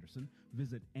Dr. Anderson,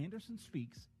 visit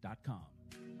AndersonSpeaks.com.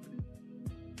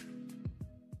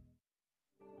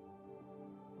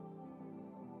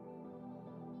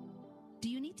 Do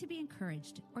you need to be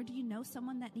encouraged, or do you know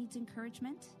someone that needs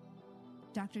encouragement?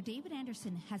 Dr. David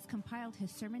Anderson has compiled his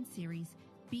sermon series,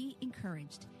 Be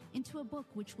Encouraged, into a book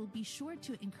which will be sure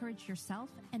to encourage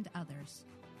yourself and others.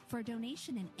 For a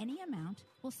donation in any amount,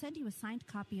 we'll send you a signed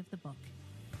copy of the book.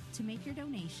 To make your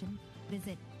donation,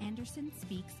 visit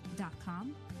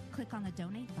AndersonSpeaks.com, click on the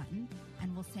donate button,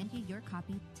 and we'll send you your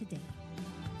copy today.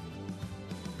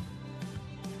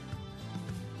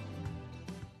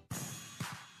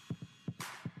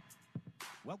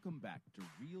 Welcome back to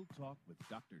Real Talk with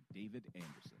Dr. David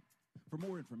Anderson. For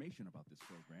more information about this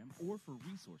program or for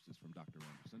resources from Dr.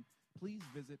 Anderson, please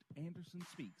visit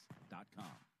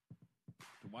AndersonSpeaks.com.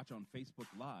 To watch on Facebook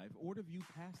Live or to view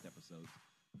past episodes,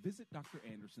 visit Dr.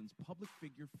 Anderson's public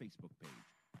figure Facebook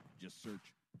page. Just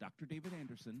search Dr. David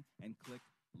Anderson and click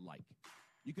like.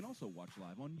 You can also watch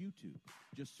live on YouTube.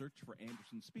 Just search for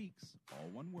Anderson Speaks, all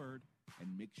one word,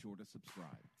 and make sure to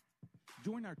subscribe.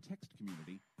 Join our text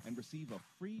community and receive a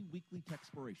free weekly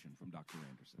textpiration from Dr.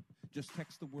 Anderson. Just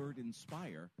text the word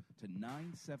INSPIRE to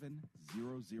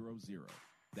 97000.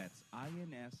 That's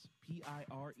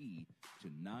INSPIRE to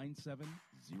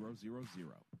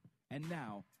 97000. And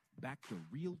now, back to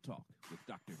Real Talk with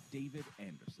Dr. David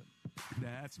Anderson.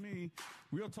 That's me.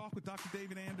 Real Talk with Dr.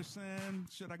 David Anderson.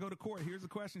 Should I go to court? Here's the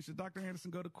question. Should Dr. Anderson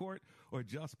go to court or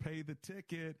just pay the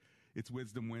ticket? It's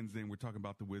Wisdom Wednesday, and we're talking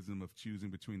about the wisdom of choosing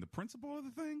between the principle of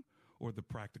the thing or the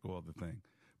practical of the thing.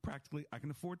 Practically, I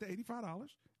can afford the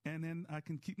 $85, and then I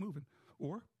can keep moving.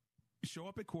 Or show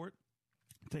up at court,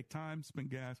 take time, spend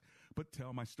gas, but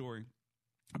tell my story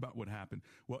about what happened.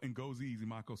 Well, in Goes Easy,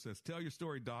 Mako says, tell your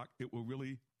story, Doc. It will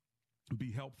really be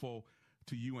helpful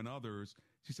to you and others.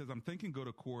 She says, I'm thinking go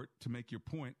to court to make your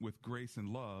point with grace and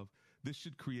love. This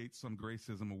should create some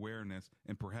gracism awareness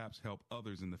and perhaps help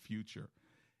others in the future.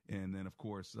 And then, of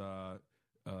course,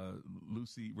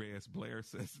 Lucy Reyes Blair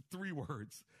says 3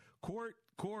 words, court,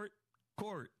 court,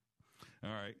 court. All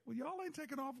right. Well, y'all ain't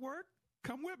taking off work.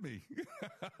 Come with me.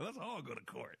 Let's all go to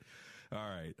court. All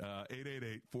right.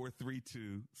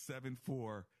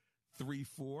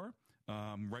 888-432-7434.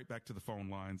 Right back to the phone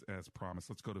lines as promised.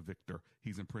 Let's go to Victor.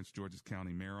 He's in Prince George's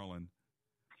County, Maryland.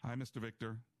 Hi, Mr.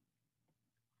 Victor.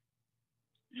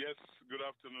 Yes. Good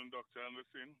afternoon, Dr.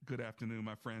 Anderson. Good afternoon,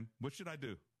 my friend. What should I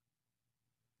do?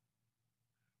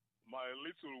 my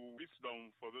little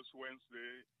wisdom for this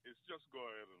Wednesday is just go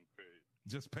ahead and pay it.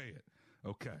 Just pay it.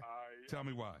 Okay. Tell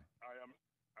me why. I am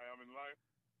in line.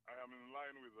 I am in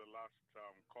line with the last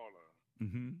caller.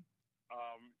 Mm-hmm.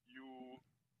 You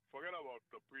forget about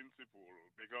the principle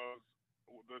because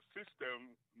the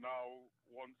system now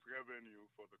wants revenue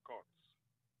for the courts.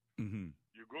 Mm-hmm.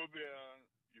 You go there,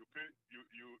 you pay,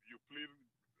 you plead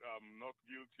not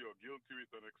guilty or guilty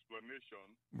with an explanation.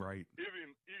 Right.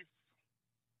 Even if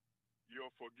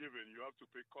you're forgiven, you have to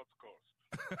pay court costs.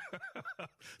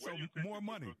 So more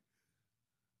money.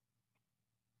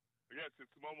 Yes,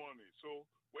 it's more money. So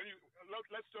when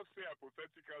let's just say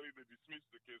hypothetically they dismiss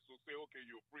the case. So say, okay,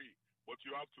 you're free, but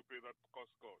you have to pay that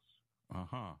cost.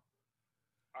 Uh-huh.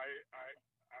 I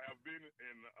have been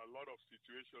in a lot of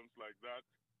situations like that.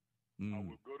 I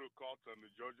will go to court and the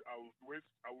judge. I will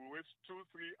waste 2-3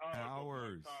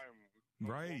 hours of my time.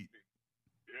 Right.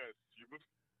 Yes, you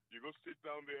go sit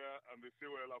down there and they say,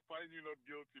 well, I find you not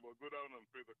guilty, but go down and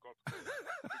pay the cost.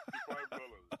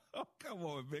 $65. Oh, come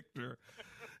on, Victor.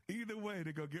 Either way,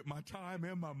 they're going to get my time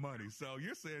and my money. So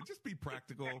you're saying just be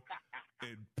practical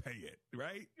and pay it,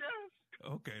 right? Yes.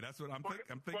 Okay, that's what I'm thinking.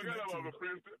 I'm thinking forget that about too. the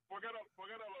principle. Forget about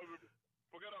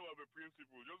the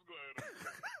principle. Just go ahead and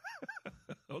pay.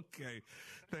 Okay.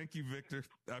 Thank you, Victor.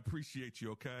 I appreciate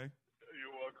you, okay?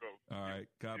 You're welcome. All right.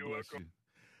 God You're bless welcome.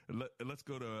 you. Let's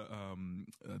go to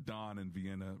Don in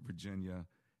Vienna, Virginia.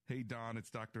 Hey, Don, it's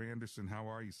Dr. Anderson. How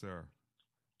are you, sir?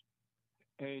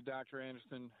 Hey, Dr.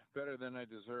 Anderson. Better than I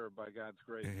deserve, by God's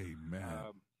grace. Amen.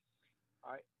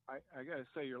 I got to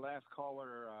say, your last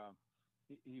caller,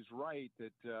 he's right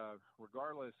that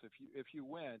regardless, if you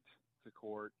went to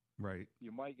court, right,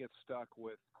 you might get stuck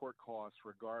with court costs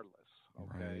regardless.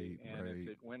 Okay, right, and right. if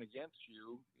it went against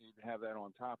you, you'd have that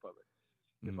on top of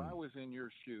it. If I was in your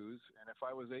shoes and if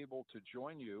I was able to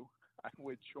join you, I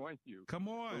would join you. Come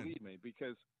on. Believe me,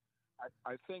 because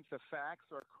I think the facts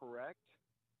are correct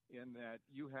in that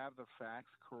you have the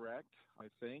facts correct, I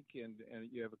think, and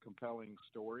you have a compelling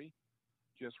story.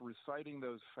 Just reciting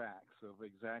those facts of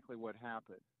exactly what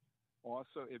happened.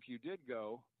 Also, if you did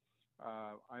go,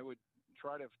 I would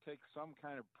try to take some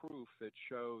kind of proof that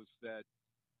shows that,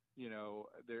 you know,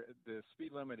 the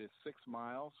speed limit is 6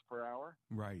 miles per hour.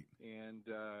 Right. And,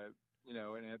 you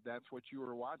know, and that's what you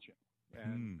were watching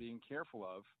and being careful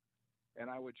of. And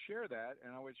I would share that,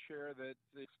 and I would share that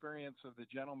the experience of the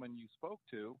gentleman you spoke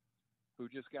to who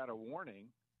just got a warning,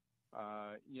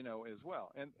 you know, as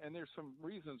well. And there's some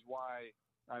reasons why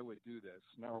I would do this.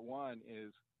 Number one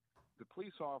is the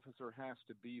police officer has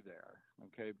to be there,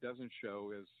 okay? It doesn't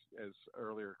show, as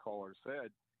earlier caller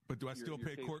said. But do I still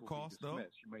pay court costs, though?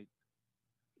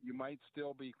 You might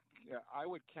still be I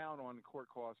would count on court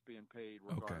costs being paid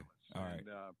regardless. Okay. All right. And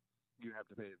you have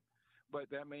to pay it. But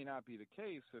that may not be the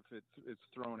case if it's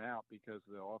thrown out because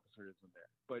the officer isn't there.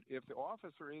 But if the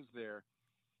officer is there,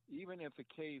 even if the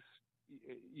case,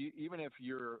 even if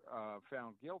you're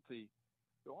found guilty,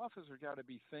 the officer got to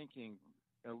be thinking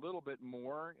a little bit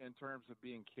more in terms of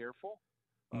being careful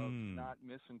of not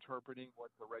misinterpreting what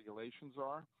the regulations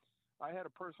are. I had a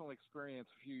personal experience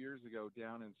a few years ago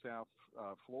down in South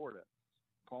Florida,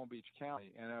 Palm Beach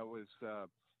County, and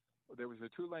there was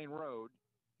a 2-lane road.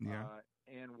 Yeah.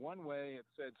 And one way it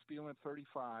said speed limit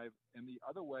 35, and the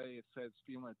other way it said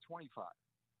speed limit 25.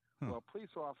 Well, a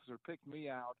police officer picked me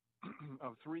out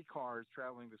of 3 cars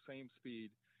traveling the same speed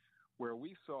where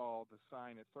we saw the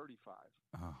sign at 35.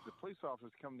 Oh. The police officer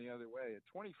come the other way at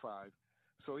 25,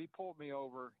 so he pulled me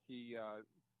over. He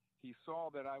saw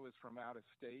that I was from out of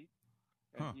state,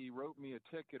 and he wrote me a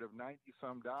ticket of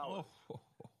 $90-some. Oh.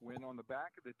 When on the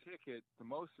back of the ticket, the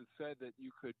most it said that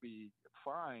you could be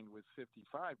fined was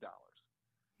 $55.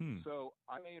 So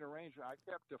I made arrangements. I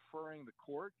kept deferring the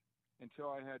court until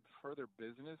I had further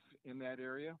business in that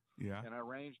area. Yeah. And I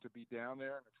arranged to be down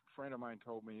there. And a friend of mine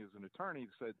told me, he was an attorney,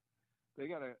 said they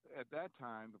got to, at that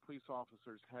time, the police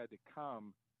officers had to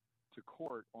come to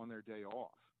court on their day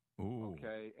off. Ooh.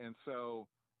 Okay. And so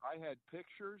I had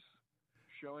pictures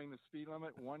showing the speed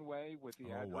limit one way with the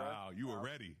address. Wow. You were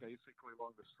ready. Basically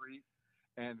along the street.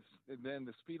 And then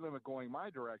the speed limit going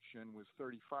my direction was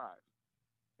 35.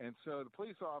 And so the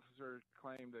police officer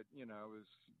claimed that, you know, it was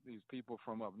these people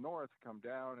from up north come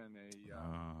down and they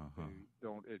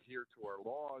don't adhere to our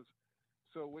laws.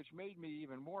 So which made me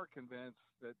even more convinced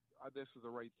that this is the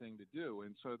right thing to do.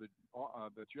 And so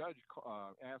the judge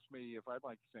asked me if I'd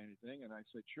like to say anything, and I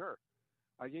said, sure.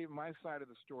 I gave my side of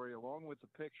the story along with the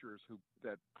pictures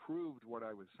that proved what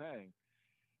I was saying.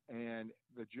 And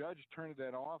the judge turned to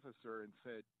that officer and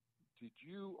said,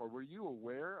 were you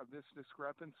aware of this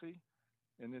discrepancy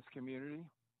in this community?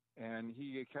 And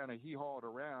he kind of hauled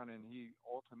around, and he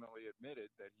ultimately admitted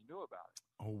that he knew about it.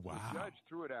 Oh, wow. The judge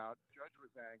threw it out. The judge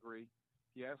was angry.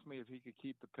 He asked me if he could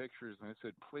keep the pictures, and I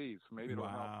said, please, maybe it'll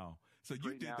help. Wow. So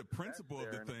you did the principle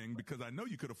of the thing, because I know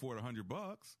you could afford $100.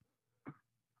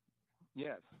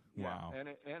 Yes. Wow.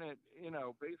 Yeah. And it,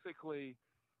 basically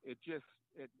it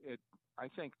I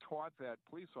think taught that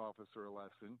police officer a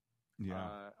lesson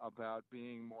about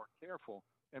being more careful.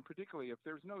 And particularly if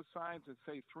there's no signs that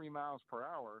say 3 miles per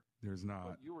hour, there's not.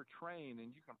 But you were trained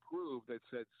and you can prove that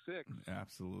said 6.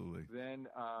 Absolutely. Then,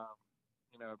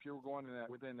 if you were going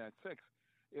within that 6,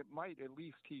 it might at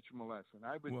least teach them a lesson.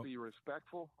 I would be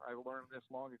respectful. I learned this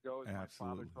long ago. As my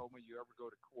father told me, you ever go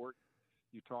to court,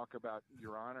 you talk about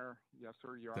Your Honor, yes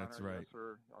sir, Your Honor, That's right. yes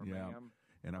sir, or ma'am.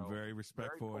 And I'm very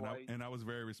respectful, and I was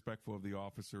very respectful of the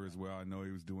officer as well. I know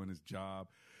he was doing his job.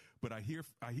 But I hear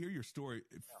your story.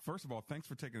 First of all, thanks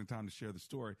for taking the time to share the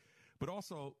story. But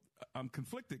also, I'm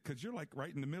conflicted because you're like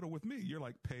right in the middle with me. You're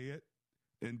like, pay it,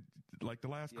 and like the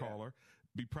last caller,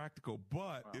 be practical.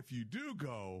 But if you do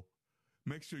go,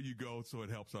 make sure you go so it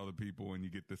helps other people and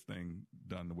you get this thing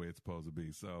done the way it's supposed to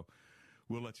be. So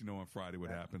we'll let you know on Friday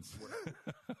what happens.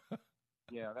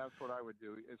 Yeah, that's what I would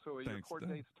do. So your court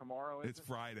date's tomorrow, It's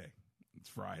Friday. It's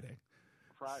Friday.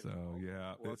 Friday. So,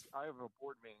 yeah. Well, I have a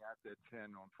board meeting at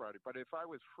 10 on Friday. But if I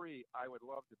was free, I would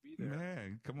love to be there.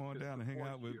 Man, come on down and hang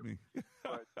out with me.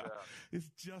 But, it's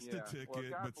just a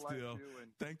ticket, but still,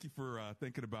 thank you for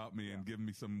thinking about me and giving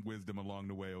me some wisdom along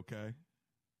the way, okay?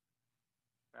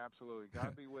 Absolutely.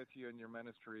 God be with you in your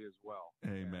ministry as well.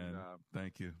 Amen.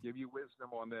 Thank you. Give you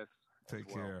wisdom on this. Take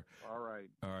care. All right.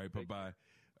 All right. Bye-bye.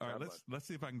 All right. Let's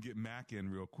see if I can get Mac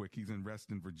in real quick. He's in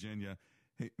Reston, Virginia.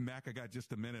 Hey, Mac, I got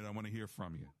just a minute. I want to hear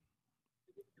from you.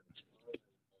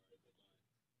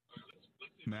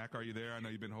 Mac, are you there? I know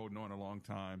you've been holding on a long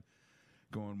time.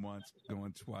 Going once,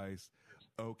 going twice.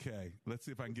 Okay. Let's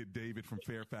see if I can get David from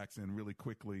Fairfax in really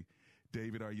quickly.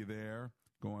 David, are you there?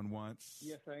 Going once?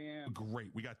 Yes, I am.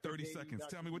 Great. We got 30 seconds.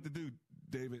 Tell me what to do,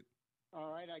 David. All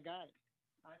right, I got it.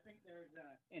 I think there's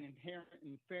an inherent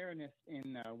unfairness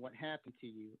in what happened to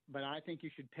you, but I think you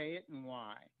should pay it, and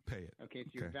why? Pay it. Okay,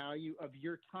 it's your value of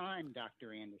your time,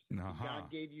 Dr. Anderson.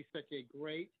 God gave you such a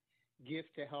great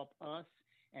gift to help us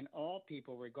and all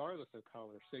people, regardless of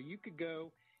color. So you could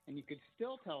go and you could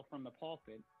still tell from the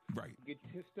pulpit. Right. You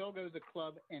could still go to the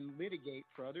club and litigate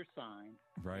for other signs.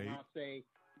 Right. And I'll say,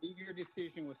 leave your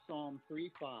decision with Psalm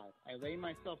 3:5. I lay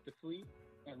myself to sleep,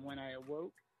 and when I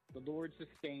awoke, the Lord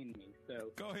sustained me.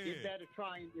 So go ahead. Give that a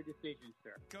try in your decision,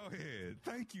 sir. Go ahead.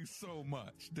 Thank you so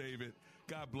much, David.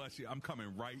 God bless you. I'm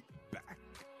coming right back.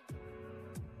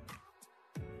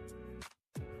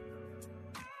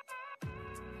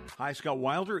 Hi, Scott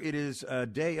Wilder. It is a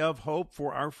day of hope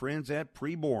for our friends at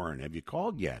Preborn. Have you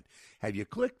called yet? Have you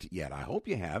clicked yet? I hope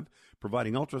you have.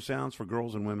 Providing ultrasounds for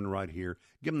girls and women right here.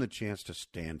 Give them the chance to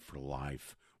stand for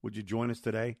life. Would you join us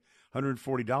today?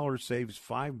 $140 saves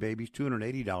 5 babies.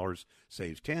 $280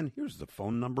 saves 10. Here's the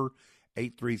phone number.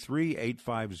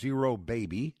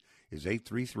 833-850-BABY is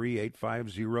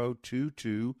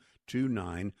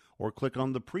 833-850-2229, or click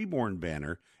on the Preborn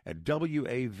banner at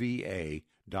WAVA.com.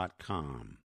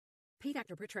 Pay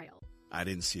Doctor Portrayal. I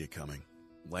didn't see it coming.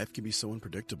 Life can be so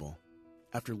unpredictable.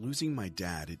 After losing my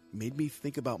dad, it made me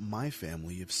think about my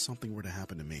family if something were to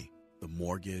happen to me. The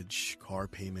mortgage, car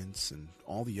payments, and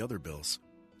all the other bills.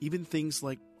 Even things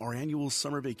like our annual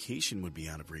summer vacation would be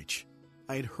out of reach.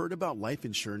 I had heard about life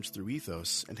insurance through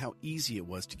Ethos and how easy it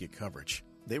was to get coverage.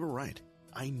 They were right.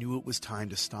 I knew it was time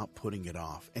to stop putting it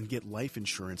off and get life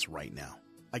insurance right now.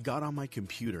 I got on my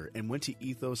computer and went to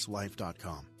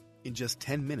ethoslife.com. In just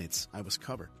 10 minutes, I was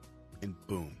covered. And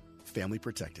boom, family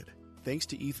protected. Thanks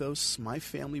to Ethos, my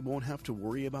family won't have to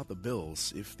worry about the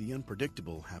bills if the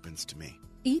unpredictable happens to me.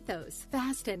 Ethos,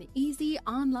 fast and easy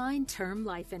online term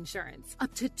life insurance.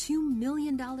 Up to $2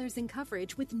 million in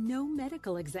coverage with no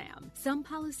medical exam. Some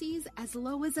policies as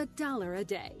low as $1 a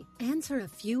day. Answer a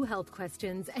few health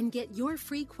questions and get your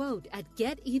free quote at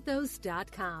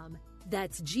getethos.com.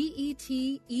 That's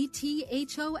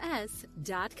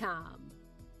GETETHOS.com.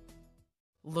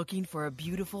 Looking for a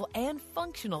beautiful and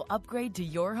functional upgrade to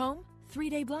your home? 3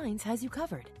 Day Blinds has you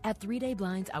covered. At 3 Day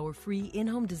Blinds, our free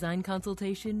in-home design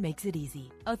consultation makes it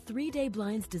easy. A 3 Day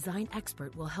Blinds design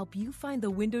expert will help you find the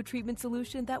window treatment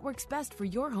solution that works best for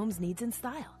your home's needs and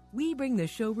style. We bring the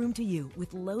showroom to you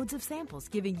with loads of samples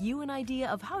giving you an idea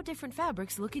of how different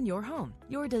fabrics look in your home.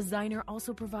 Your designer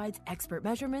also provides expert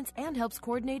measurements and helps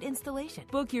coordinate installation.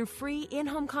 Book your free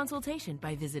in-home consultation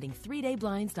by visiting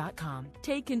 3dayblinds.com.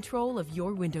 Take control of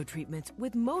your window treatments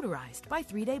with Motorized by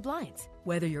 3-Day Blinds.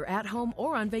 Whether you're at home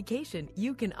or on vacation,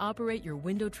 you can operate your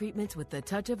window treatments with the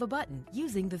touch of a button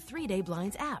using the 3-Day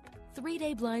Blinds app.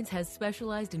 3-Day Blinds has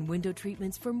specialized in window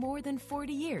treatments for more than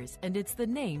 40 years, and it's the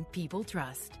name people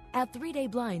trust. At 3-Day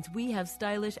Blinds, we have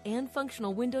stylish and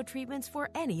functional window treatments for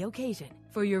any occasion.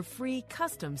 For your free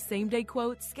custom same-day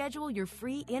quote, schedule your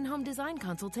free in-home design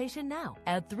consultation now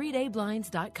at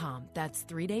 3dayblinds.com. That's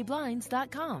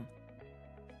 3dayblinds.com.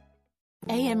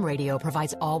 AM radio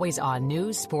provides always-on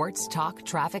news, sports, talk,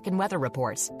 traffic, and weather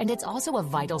reports. And it's also a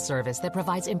vital service that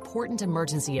provides important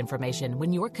emergency information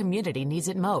when your community needs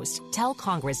it most. Tell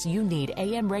Congress you need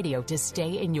AM radio to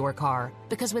stay in your car.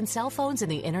 Because when cell phones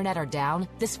and the internet are down,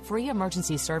 this free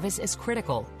emergency service is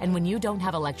critical. And when you don't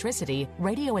have electricity,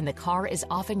 radio in the car is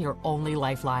often your only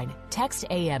lifeline. Text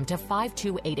AM to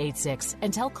 52886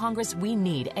 and tell Congress we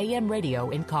need AM radio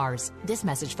in cars. This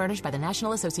message furnished by the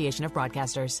National Association of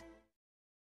Broadcasters.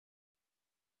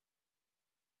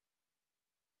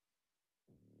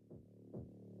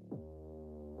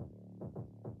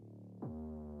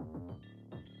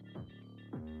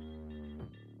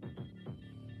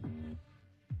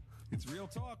 It's Real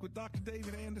Talk with Dr.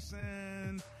 David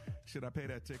Anderson. Should I pay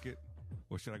that ticket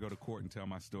or should I go to court and tell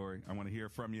my story? I want to hear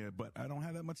from you, but I don't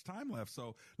have that much time left.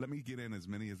 So let me get in as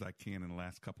many as I can in the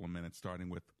last couple of minutes, starting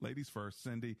with ladies first.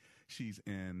 Cindy, she's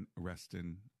in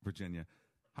Reston, Virginia.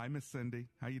 Hi, Miss Cindy.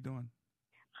 How you doing?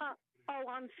 Oh,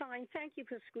 I'm fine. Thank you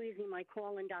for squeezing my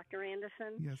call in, Dr.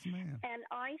 Anderson. Yes, ma'am. And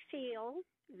I feel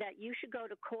that you should go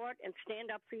to court and stand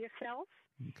up for yourself.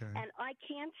 Okay. And I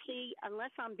can't see,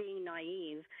 unless I'm being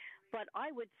naive, but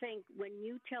I would think when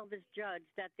you tell this judge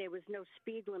that there was no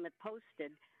speed limit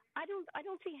posted, I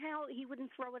don't see how he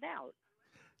wouldn't throw it out.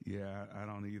 Yeah, I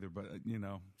don't either. But,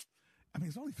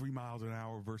 it's only 3 miles an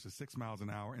hour versus 6 miles an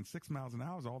hour. And 6 miles an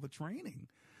hour is all the training,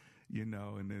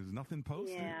 and there's nothing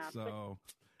posted. Yeah, so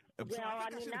I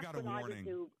should have got a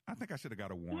warning. I think I should have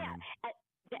got a warning. Yeah.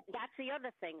 That's the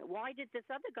other thing. Why did this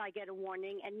other guy get a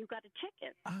warning and you got a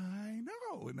ticket? I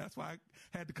know, and that's why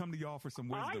I had to come to y'all for some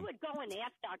wisdom. I would go and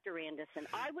ask Dr. Anderson.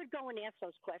 I would go and ask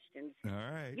those questions. All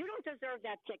right. You don't deserve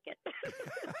that ticket.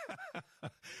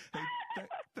 Hey,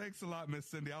 thanks a lot, Miss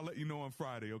Cindy. I'll let you know on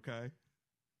Friday, okay?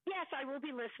 Yes, I will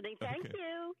be listening. Thank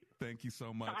you. Thank you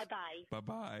so much. Bye-bye.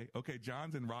 Bye-bye. Okay,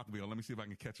 John's in Rockville. Let me see if I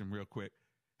can catch him real quick.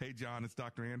 Hey, John, it's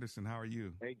Dr. Anderson. How are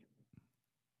you? Hey.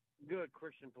 Good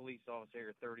Christian police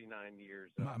officer, 39 years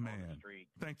My on man. the street.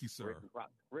 Thank you, sir.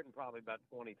 Written probably about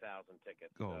 20,000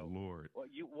 tickets. Oh, so, Lord. What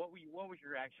was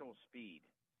your actual speed?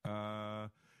 Well,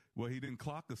 he didn't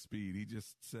clock the speed. He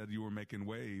just said you were making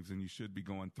waves and you should be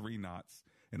going 3 knots.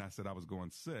 And I said I was going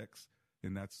 6.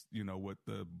 And that's, what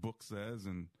the book says.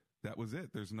 And that was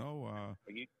it. There's no,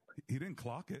 he didn't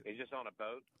clock it. Is this on a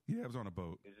boat? Yeah, I was on a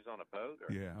boat. Is this on a boat?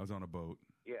 Or? Yeah, I was on a boat.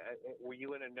 Yeah. Were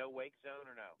you in a no-wake zone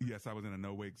or no? Yes, I was in a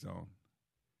no-wake zone.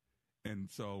 And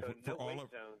so for all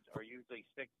no-wake zones are usually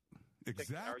six.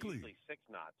 Exactly. Are usually 6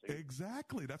 knots.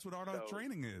 Exactly. That's what our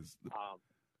training is.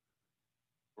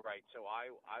 Right. So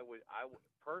I would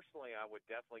personally, I would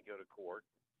definitely go to court.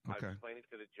 Okay. I was explaining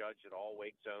to the judge that all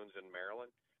wake zones in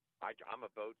Maryland. I'm a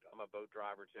boat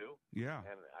driver too. Yeah.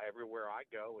 And everywhere I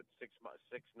go, it's 6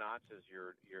 knots is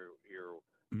your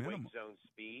minimum wake zone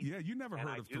speed. Yeah, you never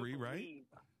heard of 3, right?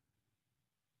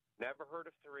 Never heard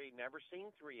of 3. Never seen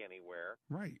 3 anywhere.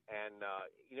 Right. And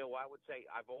I would say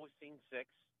I've always seen 6.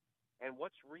 And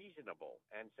what's reasonable?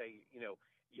 And say,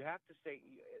 you have to say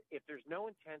if there's no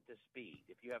intent to speed.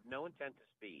 If you have no intent to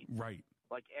speed, right?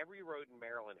 Like every road in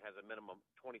Maryland has a minimum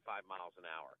 25 miles an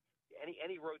hour.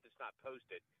 Any road that's not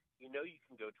posted, you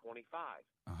can go 25.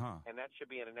 And that should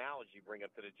be an analogy you bring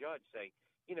up to the judge. Say,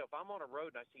 if I'm on a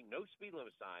road and I see no speed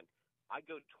limit sign, I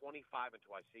go 25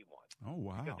 until I see one. Oh,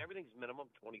 wow. Because everything's minimum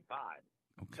 25.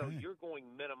 Okay. So you're going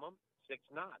minimum 6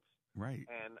 knots. Right.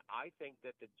 And I think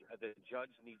that the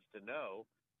judge needs to know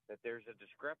that there's a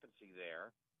discrepancy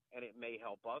there, and it may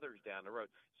help others down the road.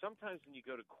 Sometimes when you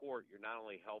go to court, you're not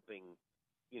only helping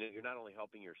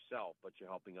yourself, but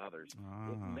you're helping others.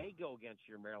 It may go against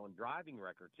your Maryland driving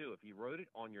record too. If you wrote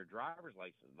it on your driver's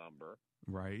license number,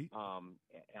 right? I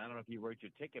don't know if you wrote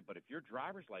your ticket, but if your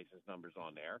driver's license number's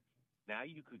on there, now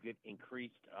you could get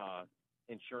increased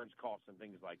insurance costs and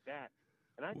things like that.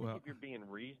 And I think if you're being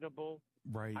reasonable,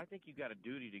 right? I think you got a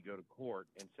duty to go to court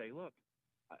and say, look,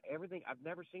 everything. I've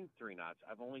never seen 3 knots.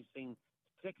 I've only seen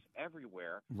 6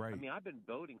 everywhere. Right. I mean, I've been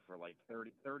boating for like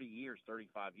 30 years,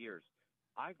 35 years.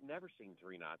 I've never seen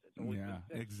 3 knots. It's always been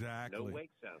 6. Exactly. No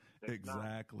wake sound.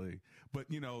 Exactly. But,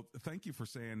 thank you for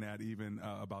saying that even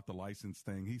about the license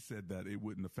thing. He said that it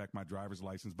wouldn't affect my driver's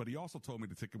license, but he also told me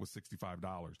the ticket was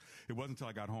 $65. It wasn't until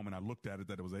I got home and I looked at it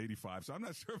that it was $85. So I'm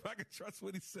not sure if I can trust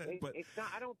what he said. But it's not.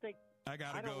 I don't think. I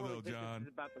gotta go really though, John.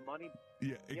 It's about the money.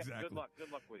 Yeah, exactly.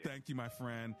 Good luck with you. Thank you, my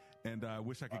friend. And I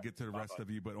wish I could get to the rest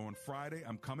of you. But on Friday,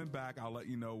 I'm coming back. I'll let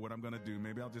you know what I'm going to do.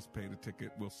 Maybe I'll just pay the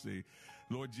ticket. We'll see.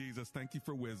 Lord Jesus, thank you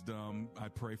for wisdom. I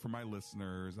pray for my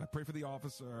listeners. I pray for the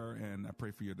officer, and I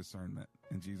pray for your discernment.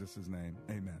 In Jesus' name,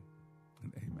 amen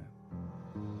and amen.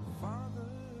 Father.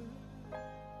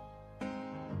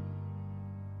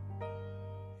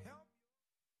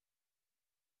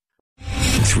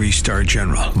 3-star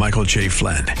General Michael J.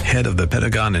 Flynn, head of the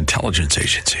Pentagon Intelligence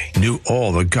Agency, knew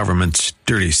all the government's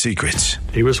dirty secrets.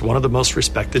 He was one of the most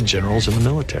respected generals in the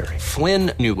military.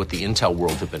 Flynn knew what the intel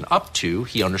world had been up to.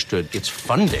 He understood its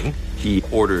funding. He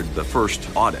ordered the first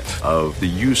audit of the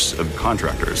use of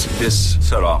contractors. This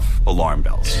set off alarm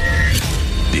bells.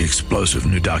 The explosive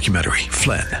new documentary,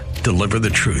 Flynn, Deliver the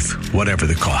Truth, Whatever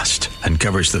the Cost,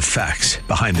 uncovers the facts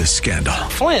behind this scandal.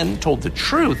 Flynn told the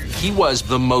truth. He was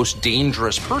the most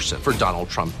dangerous person for Donald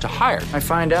Trump to hire. I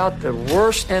find out the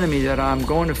worst enemy that I'm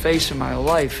going to face in my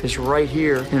life is right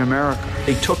here in America.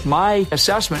 They took my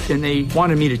assessment and they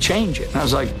wanted me to change it. And I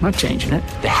was like, I'm not changing it.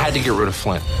 They had to get rid of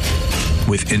Flynn.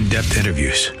 With in-depth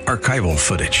interviews, archival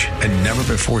footage, and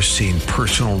never-before-seen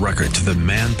personal records of the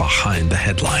man behind the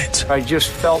headlines. I just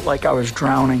felt like I was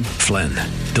drowning. Flynn,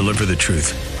 Deliver the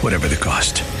Truth, Whatever the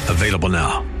Cost. Available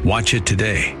now. Watch it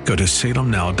today. Go to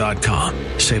salemnow.com.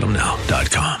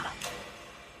 salemnow.com.